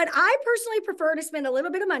 But I personally prefer to spend a little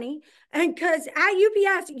bit of money. And because at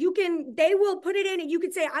UPS, they will put it in and you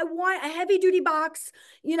can say, I want a heavy duty box,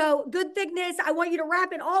 you know, good thickness. I want you to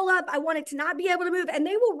wrap it all up. I want it to not be able to move. And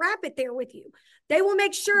they will wrap it there with you. They will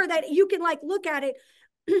make sure that you can like look at it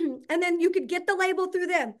and then you could get the label through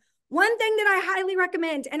them. One thing that I highly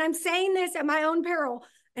recommend, and I'm saying this at my own peril,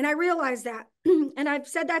 and I realize that, and I've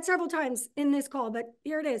said that several times in this call, but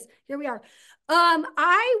here it is. Here we are.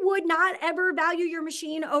 I would not ever value your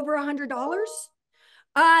machine over $100.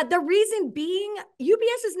 The reason being,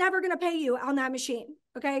 UPS is never going to pay you on that machine.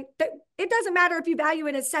 Okay. It doesn't matter if you value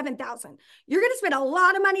it as $7,000. You're going to spend a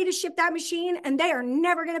lot of money to ship that machine and they are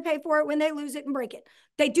never going to pay for it when they lose it and break it.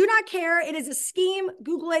 They do not care. It is a scheme.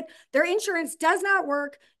 Google it. Their insurance does not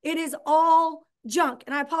work. It is all junk.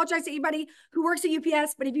 And I apologize to anybody who works at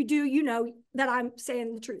UPS, but if you do, you know that I'm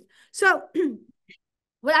saying the truth. So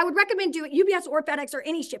what I would recommend doing, UPS or FedEx or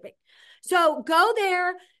any shipping. So go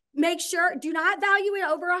there. Make sure, do not value it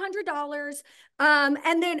over $100.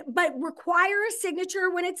 And then, but require a signature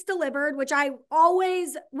when it's delivered, which I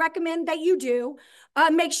always recommend that you do.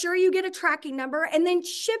 Make sure you get a tracking number and then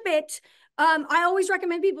ship it. I always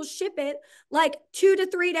recommend people ship it like 2 to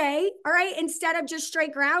 3 day. All right. Instead of just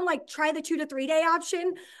straight ground, like try the 2 to 3 day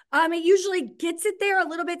option. It usually gets it there a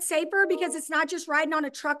little bit safer because it's not just riding on a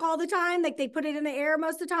truck all the time. Like they put it in the air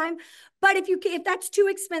most of the time. But if that's too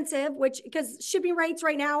expensive, because shipping rates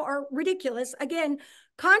right now are ridiculous, again,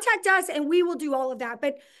 contact us and we will do all of that.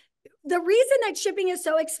 But the reason that shipping is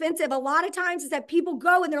so expensive a lot of times is that people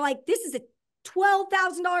go and they're like, this is a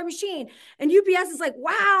 $12,000 machine. And UPS is like,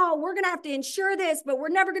 wow, we're going to have to insure this, but we're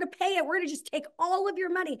never going to pay it. We're going to just take all of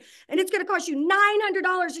your money. And it's going to cost you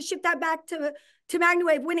 $900 to ship that back to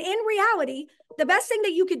MagnaWave. When in reality, the best thing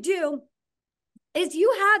that you could do is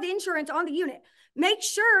you have insurance on the unit. Make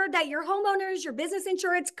sure that your homeowners, your business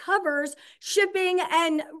insurance covers shipping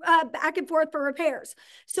and back and forth for repairs.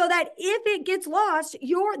 So that if it gets lost,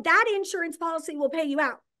 that insurance policy will pay you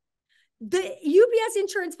out. The UPS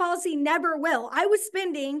insurance policy never will. I was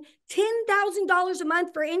spending $10,000 a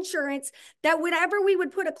month for insurance that whenever we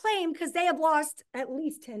would put a claim, because they have lost at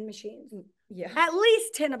least 10 machines. Yeah. At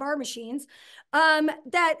least 10 of our machines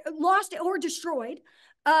that lost or destroyed.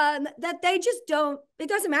 That they just don't, it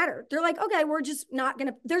doesn't matter. They're like, okay, we're just not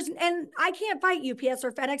going to, and I can't fight UPS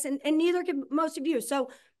or FedEx and neither can most of you.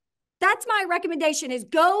 So that's my recommendation is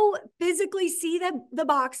go physically see the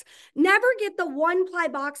box. Never get the 1-ply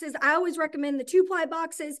boxes. I always recommend the 2-ply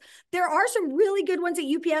boxes. There are some really good ones at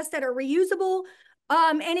UPS that are reusable.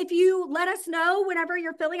 And if you let us know whenever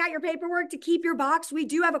you're filling out your paperwork to keep your box, we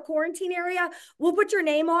do have a quarantine area. We'll put your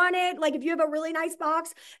name on it. Like if you have a really nice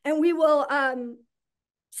box and we will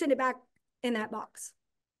send it back in that box.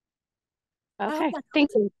 Okay, thank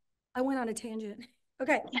you. I went on a tangent.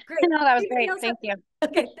 Okay, great. No, that was great. Thank you.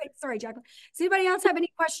 Okay, thanks. Sorry, Jacqueline. Does anybody else have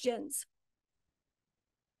any questions?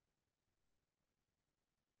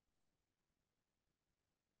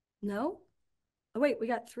 No? Oh, wait, we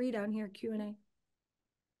got 3 down here, Q&A.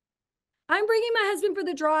 I'm bringing my husband for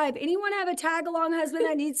the drive. Anyone have a tag along husband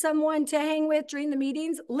that needs someone to hang with during the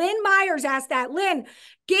meetings? Lynn Myers asked that. Lynn,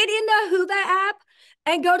 get in the Whova app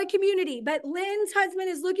and go to community. But Lynn's husband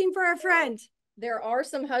is looking for a friend. There are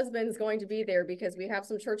some husbands going to be there because we have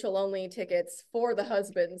some Churchill only tickets for the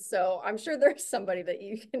husbands. So I'm sure there's somebody that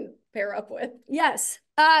you can pair up with. Yes.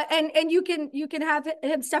 And you can have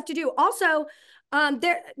him stuff to do. Also,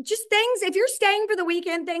 there just things, if you're staying for the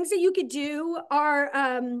weekend, things that you could do are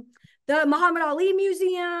the Muhammad Ali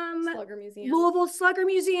Museum, Louisville Slugger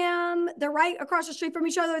Museum. They're right across the street from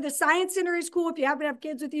each other. The Science Center is cool if you happen to have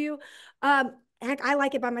kids with you. Heck, I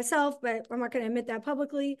like it by myself, but I'm not going to admit that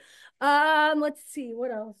publicly. Let's see, what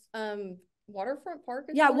else? Waterfront Park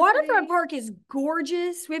is Waterfront Park is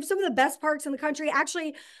gorgeous. We have some of the best parks in the country.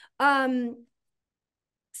 Actually, Seneca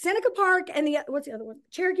Park and what's the other one?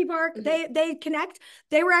 Cherokee Park. They connect.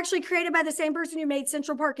 They were actually created by the same person who made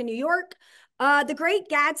Central Park in New York. The Great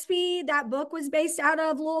Gatsby, that book was based out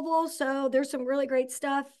of Louisville. So there's some really great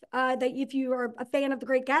stuff that if you are a fan of The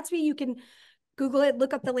Great Gatsby, you can Google it,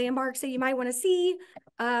 look up the landmarks that you might want to see.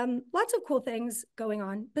 Lots of cool things going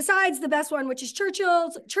on. Besides the best one, which is Churchill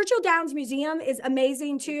Downs Museum is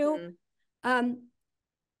amazing too. Any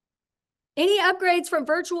upgrades from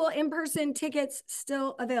virtual in-person tickets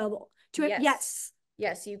still available? Yes,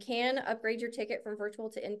 you can upgrade your ticket from virtual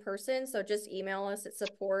to in-person. So just email us at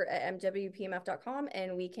support@mwpmf.com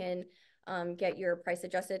and we can get your price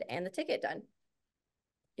adjusted and the ticket done.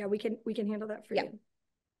 Yeah, we can handle that for you.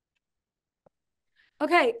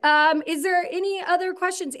 Okay, is there any other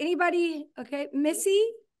questions? Anybody? Okay, Missy?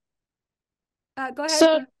 Go ahead.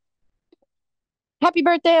 So, happy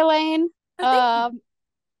birthday, Elaine. Oh,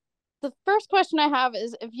 the first question I have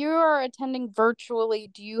is, if you are attending virtually,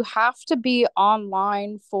 do you have to be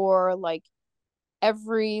online for like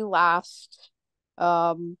every last,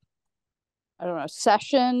 I don't know,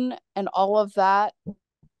 session and all of that?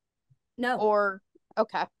 No. Or,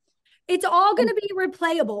 okay. It's all going to be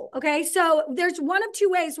replayable. Okay. So there's one of two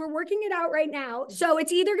ways. We're working it out right now. So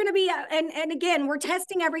it's either going to be, and again, we're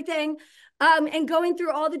testing everything and going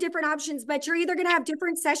through all the different options, but you're either going to have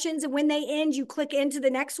different sessions, and when they end, you click into the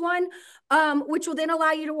next one, which will then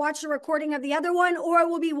allow you to watch the recording of the other one, or it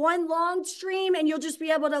will be one long stream and you'll just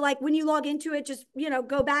be able to, like, when you log into it, just,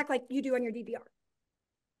 go back like you do on your DVR.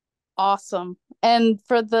 Awesome. And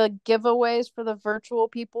for the giveaways for the virtual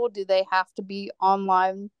people, do they have to be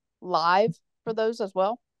online live for those as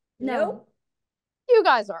well? No. You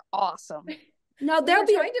guys are awesome. No, they're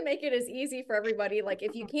trying to make it as easy for everybody. Like,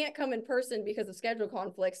 if you can't come in person because of schedule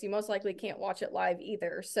conflicts, you most likely can't watch it live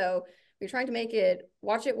either. So we're trying to make it,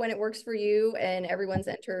 watch it when it works for you, and everyone's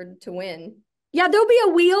entered to win. Yeah, there'll be a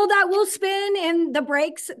wheel that will spin, and the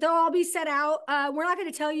breaks, they'll all be set out. We're not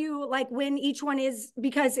going to tell you like when each one is,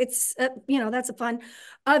 because it's, that's the fun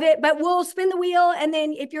of it, but we'll spin the wheel. And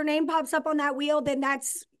then if your name pops up on that wheel, then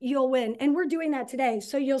you'll win. And we're doing that today.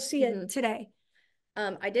 So you'll see it today.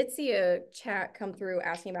 I did see a chat come through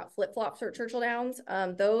asking about flip-flops at Churchill Downs.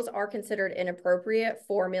 Those are considered inappropriate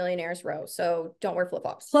for Millionaires Row. So don't wear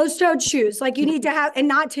flip-flops. Closed-toed shoes. Like, you need to have, and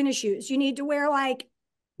not tennis shoes. You need to wear like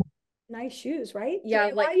nice shoes, right? Yeah,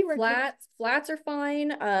 like flats are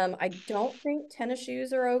fine. I don't think tennis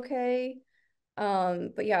shoes are okay.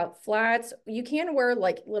 But yeah, flats, you can wear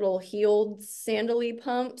like little heeled sandally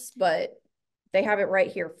pumps, but they have it right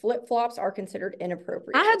here. Flip-flops are considered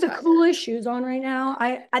inappropriate. I have the coolest shoes on right now.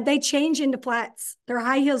 They change into flats. They're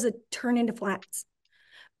high heels that turn into flats.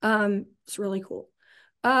 It's really cool.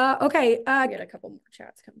 Okay. We had a couple more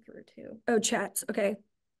chats come through too. Oh, chats. Okay.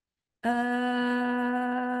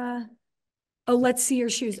 Let's see your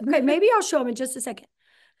shoes. Okay, maybe I'll show them in just a second.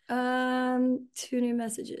 2 new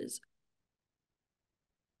messages.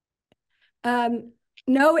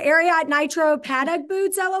 No Ariat Nitro paddock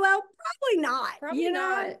boots, LOL. Probably not. Probably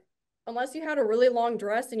not. Unless you had a really long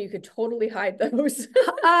dress and you could totally hide those.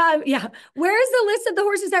 Yeah. Where is the list of the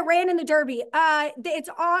horses that ran in the Derby?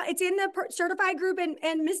 It's in the certified group,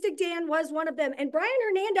 and Mystic Dan was one of them. And Brian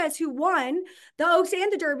Hernandez, who won the Oaks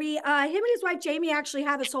and the Derby, him and his wife Jamie actually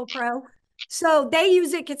have a Soul Pro. So they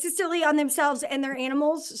use it consistently on themselves and their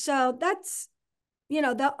animals. So that's,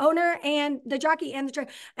 the owner and the jockey and the trainer.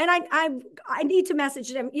 And I need to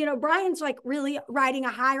message them. Brian's like really riding a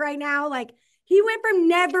high right now. Like, he went from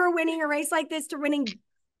never winning a race like this to winning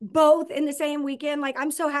both in the same weekend. Like, I'm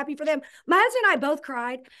so happy for them. My husband and I both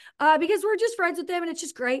cried because we're just friends with them, and it's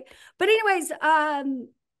just great. But anyways, what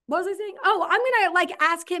was I saying? Oh, I'm going to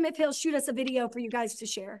ask him if he'll shoot us a video for you guys to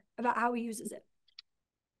share about how he uses it.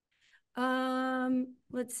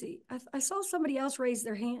 Let's see. I saw somebody else raise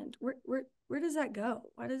their hand. Where does that go?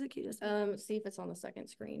 Why does it keep us? See if it's on the second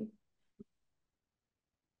screen.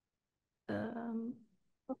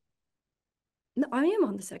 No, I am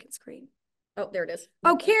on the second screen. Oh, there it is.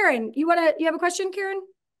 Oh, Karen, you have a question, Karen?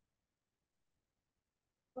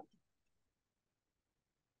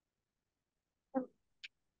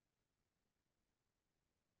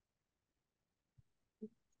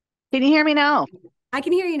 Can you hear me now? I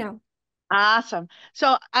can hear you now. Awesome.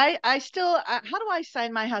 So I still, how do I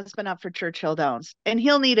sign my husband up for Churchill Downs? And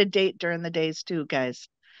he'll need a date during the days too, guys.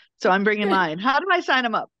 So I'm bringing mine. How do I sign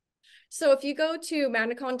him up? So if you go to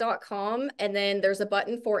MagnaCon.com and then there's a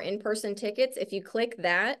button for in-person tickets, if you click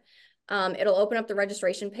that, it'll open up the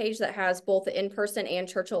registration page that has both the in-person and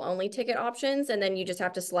Churchill only ticket options. And then you just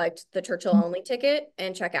have to select the Churchill only ticket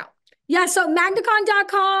and check out. Yeah, so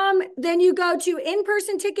MagnaCon.com, then you go to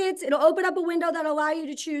in-person tickets. It'll open up a window that'll allow you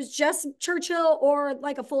to choose just Churchill or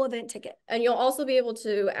like a full event ticket. And you'll also be able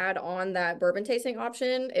to add on that bourbon tasting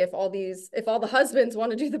option if all the husbands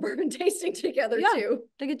want to do the bourbon tasting together too.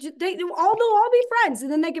 They'll all be friends,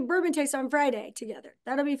 and then they can bourbon taste on Friday together.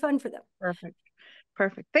 That'll be fun for them. Perfect.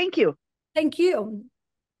 Perfect. Thank you. Thank you.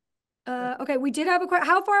 Okay, we did have a question.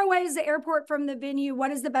 How far away is the airport from the venue?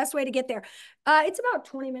 What is the best way to get there? It's about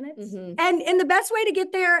 20 minutes. Mm-hmm. And the best way to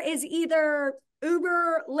get there is either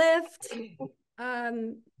Uber, Lyft.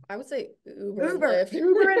 I would say Uber and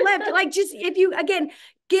Lyft. Like, just if you, again,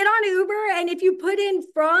 get on Uber, and if you put in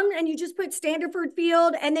from and you just put Standerford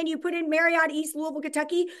Field and then you put in Marriott East Louisville,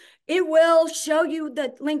 Kentucky, it will show you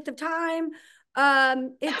the length of time.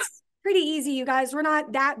 It's pretty easy, you guys. We're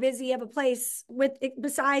not that busy of a place with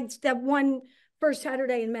besides that one first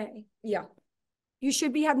Saturday in May. Yeah. You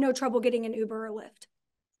should have no trouble getting an Uber or Lyft.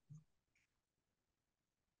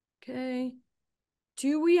 Okay.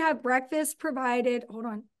 Do we have breakfast provided? Hold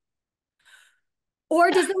on. Or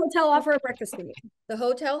does the hotel offer a breakfast menu? The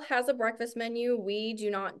hotel has a breakfast menu. We do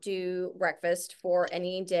not do breakfast for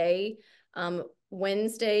any day.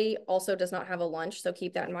 Wednesday also does not have a lunch, so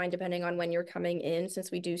keep that in mind depending on when you're coming in,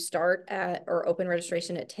 since we do start at or open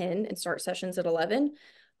registration at 10 and start sessions at 11.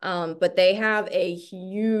 But they have a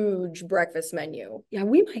huge breakfast menu. Yeah,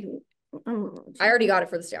 we might. I already got it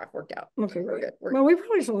for the staff. Worked out. Okay, we're good. Well, we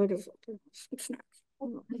probably should look at some snacks.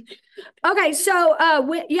 Okay, so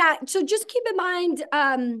so just keep in mind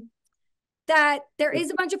that there is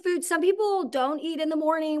a bunch of food. Some people don't eat in the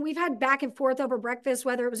morning. We've had back and forth over breakfast,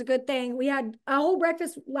 whether it was a good thing. We had a whole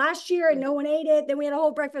breakfast last year and no one ate it. Then we had a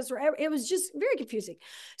whole breakfast where it was just very confusing.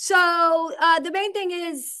 So the main thing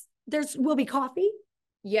is will be coffee.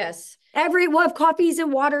 Yes. We'll have coffees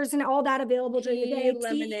and waters and all that available during the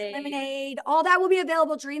day. Lemonade, all that will be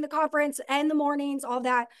available during the conference and the mornings, all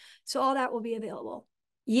that. So all that will be available.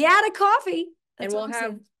 Yeah, to coffee. That's and we'll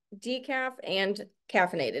have decaf and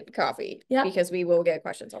caffeinated coffee. Yeah. Because we will get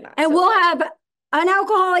questions on that. And we'll have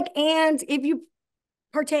unalcoholic, and if you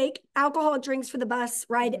partake, alcoholic drinks for the bus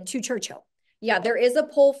ride to Churchill. Yeah, there is a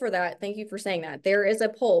poll for that. Thank you for saying that. There is a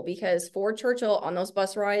poll because for Churchill on those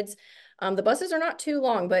bus rides, the buses are not too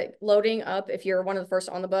long, but loading up, if you're one of the first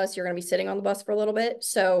on the bus, you're going to be sitting on the bus for a little bit.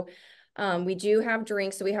 So we do have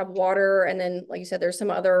drinks. So we have water. And then, like you said, there's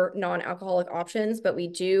some other non-alcoholic options, but we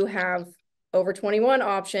do have over 21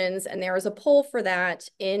 options. And there is a poll for that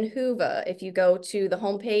in Hoover. If you go to the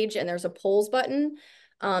homepage and there's a polls button,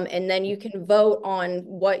 and then you can vote on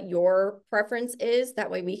what your preference is.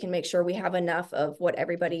 That way we can make sure we have enough of what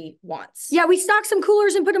everybody wants. Yeah, we stock some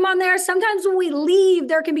coolers and put them on there. Sometimes when we leave,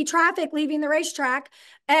 there can be traffic leaving the racetrack.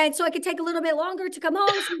 And so it could take a little bit longer to come home.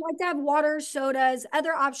 So we like to have water, sodas,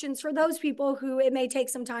 other options for those people who it may take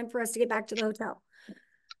some time for us to get back to the hotel.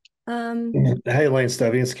 Hey, Lane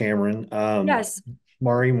Stevie, it's Cameron. Yes.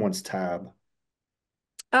 Maureen wants tab.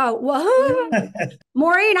 Oh, well,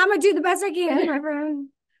 Maureen, I'm going to do the best I can, my friend.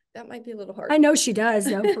 That might be a little hard. I know she does,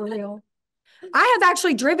 though, for real. I have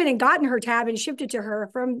actually driven and gotten her tab and shipped it to her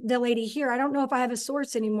from the lady here. I don't know if I have a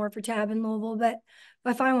source anymore for tab in Louisville, but if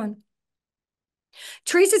I find one.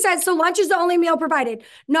 Teresa says, so lunch is the only meal provided.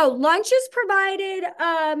 No, lunch is provided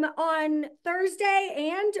on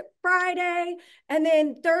Thursday and Friday. And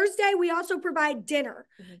then Thursday, we also provide dinner.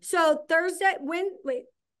 Mm-hmm. So Thursday's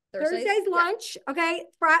lunch, okay?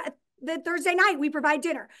 The Thursday night, we provide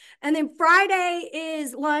dinner. And then Friday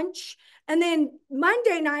is lunch. And then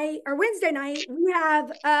Monday night or Wednesday night, we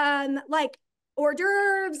have like hors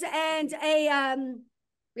d'oeuvres and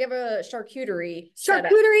we have a charcuterie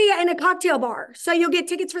and a cocktail bar. So you'll get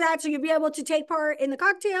tickets for that. So you'll be able to take part in the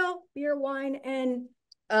cocktail, beer, wine, and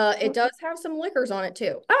it does have some liquors on it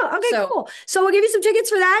too. Oh, okay, cool. So we'll give you some tickets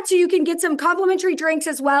for that. So you can get some complimentary drinks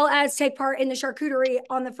as well as take part in the charcuterie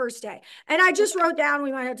on the first day. And I just wrote down,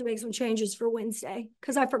 we might have to make some changes for Wednesday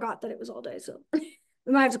because I forgot that it was all day. So we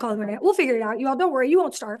might have to call them right now. We'll figure it out. You all don't worry. You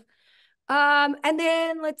won't starve. And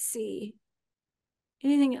then let's see.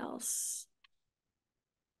 Anything else?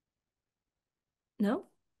 No?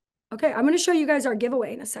 Okay, I'm going to show you guys our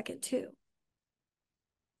giveaway in a second too.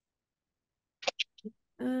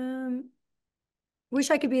 Wish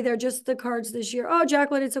I could be there, just the cards this year. Oh,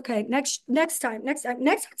 Jacqueline, it's okay. Next time. Next time's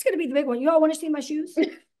going to be the big one. You all want to see my shoes?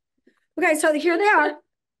 Okay, so here they are.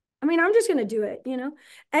 I mean, I'm just going to do it, you know?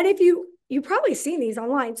 And if you probably seen these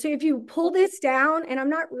online. So if you pull this down, and I'm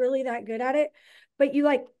not really that good at it, but you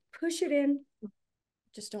like push it in.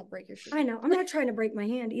 Just don't break your shoe. I know. I'm not trying to break my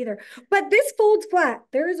hand either. But this folds flat.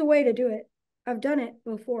 There is a way to do it. I've done it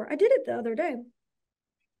before. I did it the other day.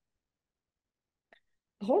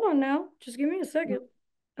 Hold on now. Just give me a second.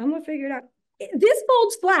 I'm gonna figure it out. This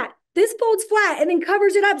folds flat. This folds flat and then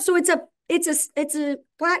covers it up. So it's a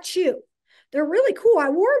flat shoe. They're really cool. I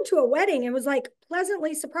wore them to a wedding and was like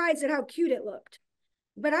pleasantly surprised at how cute it looked.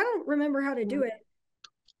 But I don't remember how to do it.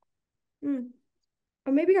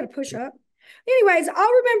 Oh, maybe I got to push up. Anyways,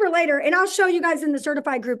 I'll remember later and I'll show you guys in the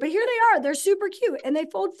certified group. But here they are. They're super cute and they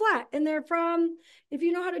fold flat. And they're from, if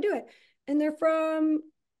you know how to do it, and they're from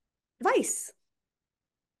Vice.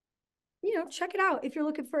 You know, check it out if you're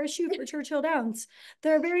looking for a shoe for Churchill Downs.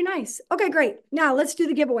 They're very nice. Okay, great. Now let's do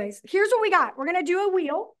the giveaways. Here's what we got. We're going to do a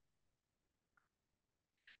wheel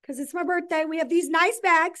because it's my birthday. We have these nice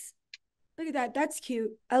bags. Look at that. That's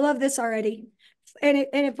cute. I love this already. And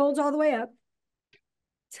it folds all the way up.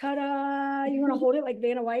 Ta-da. You want to hold it like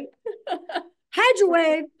Vanna White?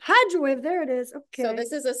 HydroWave. There it is. Okay. So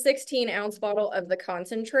this is a 16-ounce bottle of the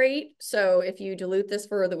concentrate. So if you dilute this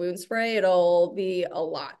for the wound spray, it'll be a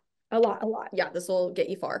lot. A lot. Yeah, this will get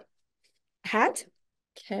you far. Hat.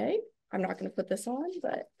 Okay. I'm not going to put this on,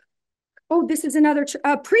 but. Oh, this is another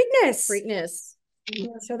Preakness. Preakness. You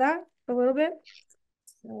want to show that a little bit?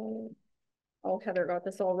 So, oh, Heather got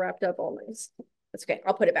this all wrapped up all nice. That's okay.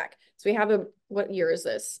 I'll put it back. So we have what year is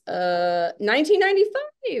this?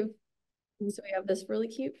 1995. So we have this really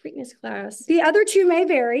cute Preakness class. The other two may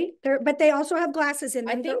vary, but they also have glasses in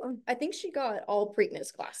them. I think she got all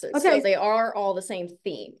Preakness glasses. Okay. So they are all the same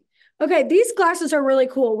theme. Okay, these glasses are really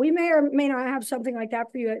cool. We may or may not have something like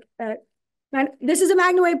that for you this is a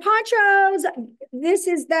MagnaWave ponchos. This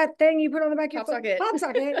is that thing you put on the back of your foot. Pop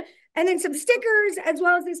socket. And then some stickers as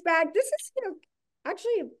well as this bag. This is,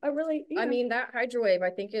 actually a really, I mean, that HydroWave, I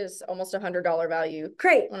think, is almost $100 value.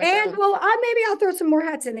 Great. And well, maybe I'll throw some more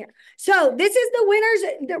hats in there. So this is the winners.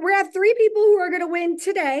 We have 3 people who are going to win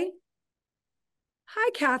today. Hi,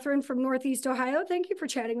 Catherine from Northeast Ohio. Thank you for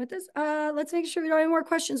chatting with us. Let's make sure we don't have any more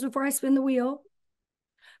questions before I spin the wheel.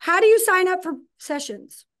 How do you sign up for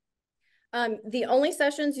sessions? The only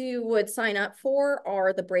sessions you would sign up for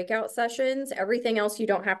are the breakout sessions. Everything else you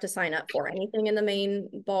don't have to sign up for. Anything in the main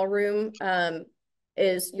ballroom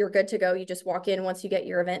is you're good to go. You just walk in once you get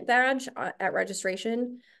your event badge at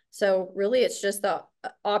registration. So really it's just the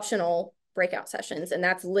optional breakout sessions, and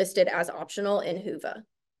that's listed as optional in Whova.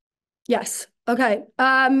 Yes. Okay.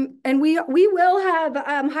 And we will have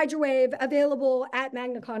HydroWave available at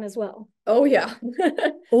MagnaCon as well. Oh yeah.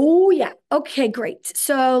 Oh yeah. Okay, great.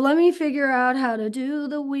 So let me figure out how to do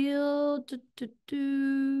the wheel.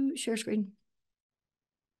 Share screen.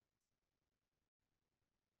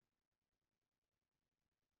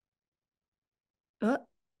 Can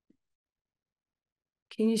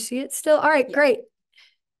you see it still? All right, yeah. Great.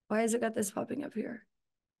 Why has it got this popping up here?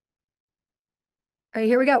 All right,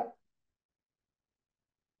 here we go.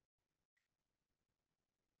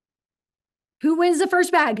 Who wins the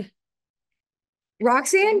first bag?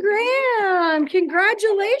 Roxanne Graham.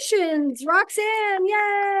 Congratulations, Roxanne.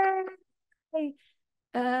 Yay.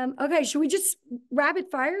 Okay, should we just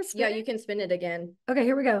rapid fire? Yeah, you can spin it again. Okay,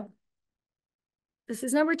 here we go. This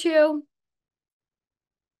is number 2.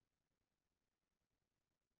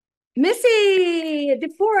 Missy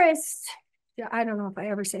DeForest. Yeah, I don't know if I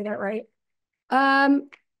ever say that right.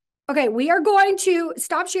 Okay, we are going to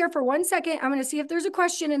stop share for 1 second. I'm going to see if there's a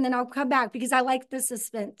question and then I'll come back because I like the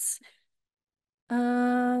suspense.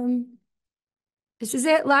 This is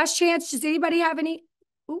it. Last chance. Does anybody have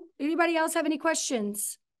anybody else have any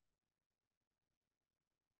questions?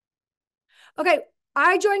 Okay,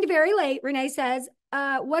 I joined very late, Renee says.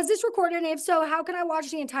 Was this recorded? And if so, how can I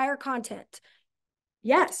watch the entire content?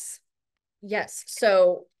 Yes. Yes.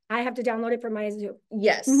 So I have to download it from my Zoom.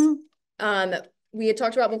 Yes. Mm-hmm. We had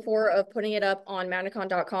talked about before of putting it up on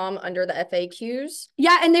MagnaCon.com under the FAQs.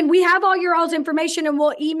 Yeah, and then we have all your all's information and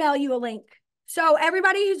we'll email you a link. So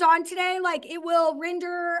everybody who's on today, like it will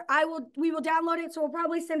render, we will download it. So we'll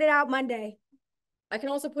probably send it out Monday. I can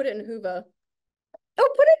also put it in Whova. Oh,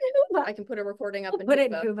 put it in Whova. I can put a recording up in Whova. Put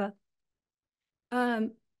it in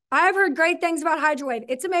Whova. I've heard great things about HydroWave.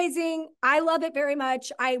 It's amazing. I love it very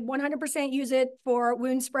much. I 100% use it for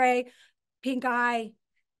wound spray, pink eye,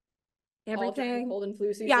 everything. Cold and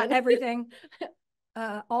flu season. Yeah, everything.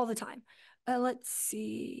 All the time. Let's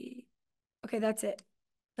see. Okay, that's it.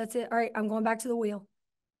 That's it. All right, I'm going back to the wheel.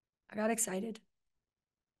 I got excited.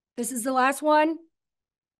 This is the last one.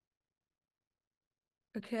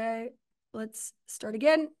 Okay, let's start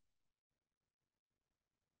again.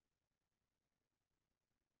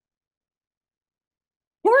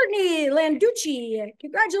 Courtney Landucci.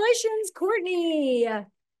 Congratulations, Courtney.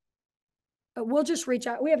 We'll just reach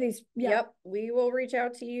out. We have these. Yeah. Yep. We will reach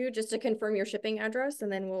out to you just to confirm your shipping address,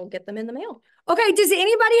 and then we'll get them in the mail. Okay. Does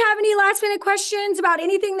anybody have any last minute questions about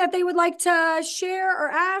anything that they would like to share or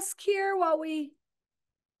ask here while we...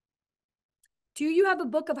 Do you have a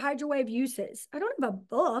book of HydroWave uses? I don't have a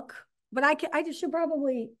book, but I just should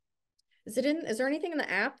probably... Is there anything in the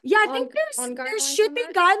app? Yeah, I think there should be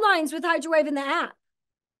guidelines with HydroWave in the app.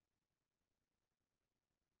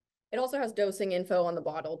 It also has dosing info on the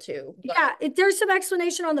bottle too. Yeah, there's some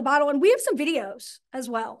explanation on the bottle, and we have some videos as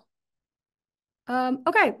well.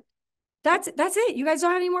 Okay, that's it. You guys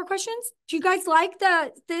don't have any more questions? Do you guys like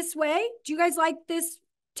this way? Do you guys like this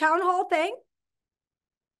town hall thing?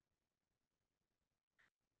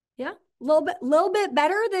 Yeah, a little bit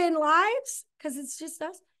better than lives because it's just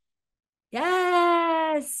us.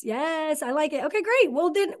 Yes, I like it. Okay, great.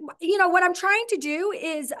 Well, then, what I'm trying to do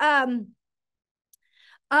is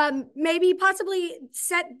maybe possibly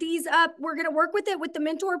set these up. We're going to work with it with the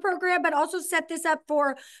mentor program, but also set this up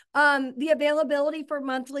for the availability for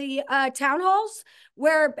monthly town halls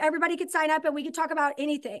where everybody could sign up and we could talk about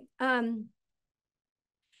anything. Do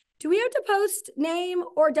we have to post name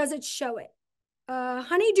or does it show it?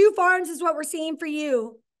 Honeydew Farms is what we're seeing for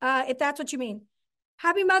you, if that's what you mean.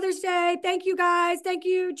 Happy Mother's Day. Thank you, guys. Thank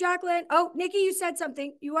you, Jacqueline. Oh, Nikki, you said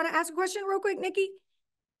something. You want to ask a question real quick, Nikki?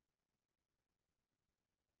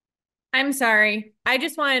 I'm sorry. I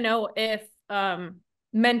just want to know if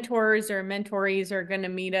mentors or mentorees are going to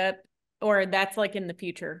meet up or that's like in the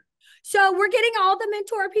future. So we're getting all the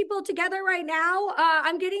mentor people together right now.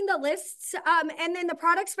 I'm getting the lists and then the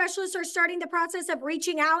product specialists are starting the process of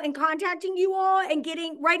reaching out and contacting you all and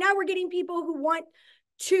right now we're getting people who want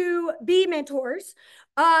to be mentors.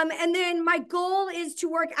 And then my goal is to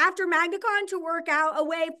work after MagnaCon to work out a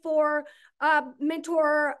way for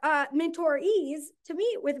mentorees to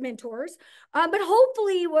meet with mentors. But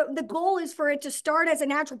hopefully the goal is for it to start as a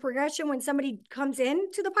natural progression when somebody comes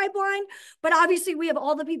into the pipeline. But obviously we have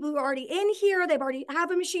all the people who are already in here. They've already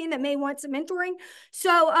have a machine that may want some mentoring.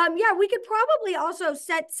 So yeah, we could probably also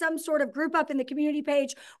set some sort of group up in the community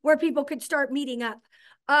page where people could start meeting up.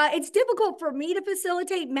 It's difficult for me to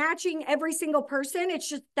facilitate matching every single person. It's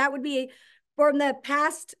just that would be from the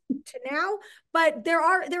past to now, but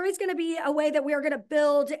there is going to be a way that we are going to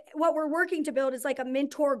build. What we're working to build is like a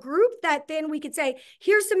mentor group that then we could say,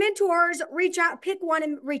 here's some mentors, reach out, pick one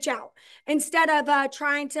and reach out instead of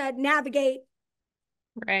trying to navigate.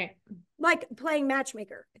 Right. Like playing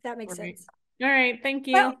matchmaker, if that makes sense. All right. Thank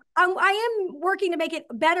you. Well, I am working to make it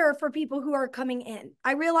better for people who are coming in.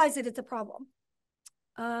 I realize that it's a problem.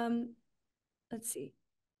 Let's see.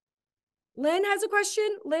 Lynn has a question.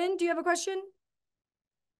 Lynn, do you have a question?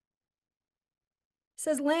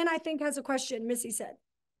 Says Lynn, I think has a question, Missy said.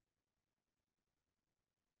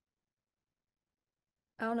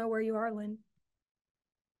 I don't know where you are, Lynn.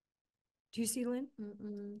 Do you see Lynn?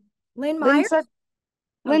 Lynn Myers?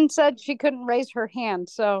 Lynn said she couldn't raise her hand,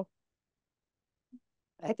 so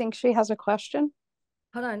I think she has a question.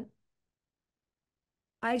 Hold on.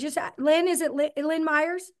 Lynn, is it Lynn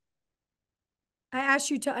Myers? I asked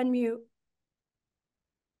you to unmute.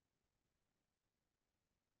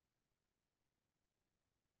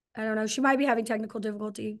 I don't know. She might be having technical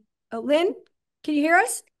difficulty. Oh, Lynn, can you hear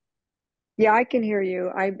us? Yeah, I can hear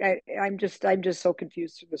you. I'm just so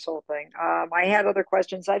confused through this whole thing. I had other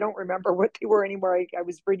questions. I don't remember what they were anymore. I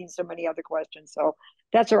was reading so many other questions, so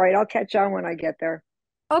that's all right. I'll catch on when I get there.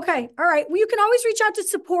 Okay. All right. Well, you can always reach out to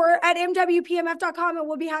support@mwpmf.com and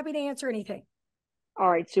we'll be happy to answer anything. All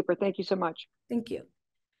right. Super. Thank you so much. Thank you.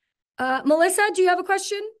 Melissa, do you have a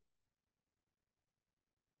question?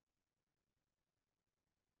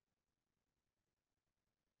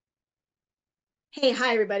 Hey,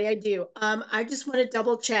 hi, everybody. I do. I just want to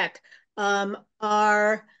double check.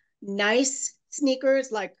 Are nice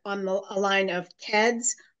sneakers, like on a line of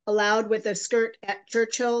Keds, allowed with a skirt at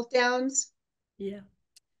Churchill Downs? Yeah.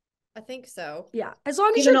 I think so. Yeah. As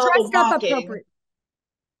long as Even you're all the dressed up walking. appropriate.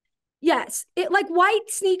 Yes, it like white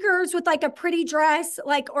sneakers with like a pretty dress,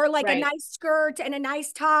 like or like a nice skirt and a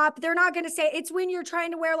nice top. They're not going to say it's when you're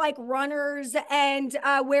trying to wear like runners and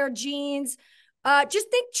wear jeans. Just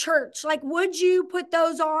think church. Like, would you put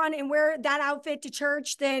those on and wear that outfit to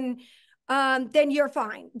church? Then you're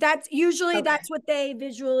fine. That's usually that's what they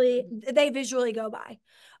visually go by.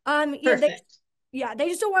 Yeah, Perfect. they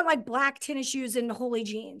just don't want like black tennis shoes and holy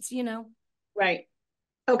jeans, you know. Right.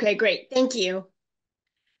 Okay, great. Thank you.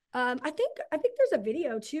 I think there's a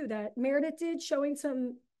video too that Meredith did showing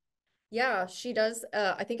some. Yeah, she does.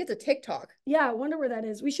 I think it's a TikTok. Yeah, I wonder where that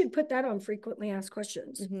is. We should put that on frequently asked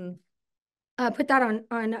questions. Mm-hmm. Put that on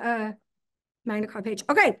MagnaCon page.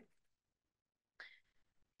 Okay.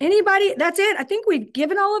 Anybody? That's it. I think we've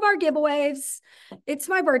given all of our giveaways. It's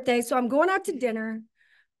my birthday, so I'm going out to dinner.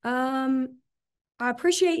 I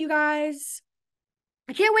appreciate you guys.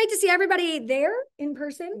 I can't wait to see everybody there in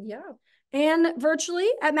person. Yeah. And virtually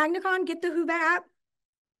at MagnaCon. Get the Whova app.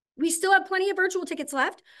 We still have plenty of virtual tickets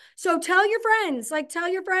left. So tell your friends,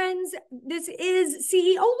 this is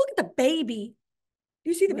CE. Oh, look at the baby.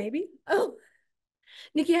 Do you see the baby? Oh,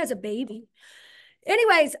 Nikki has a baby.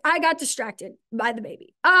 Anyways, I got distracted by the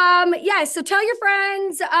baby. Yeah, so tell your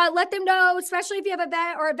friends, let them know, especially if you have a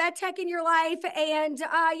vet or a vet tech in your life. And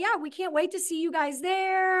yeah, we can't wait to see you guys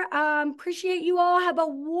there. Appreciate you all. Have a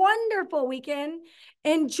wonderful weekend.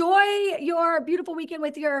 Enjoy your beautiful weekend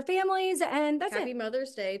with your families. And that's it. Happy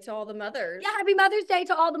Mother's Day to all the mothers. Yeah, happy Mother's Day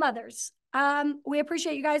to all the mothers. We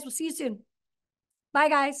appreciate you guys. We'll see you soon. Bye,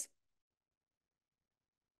 guys.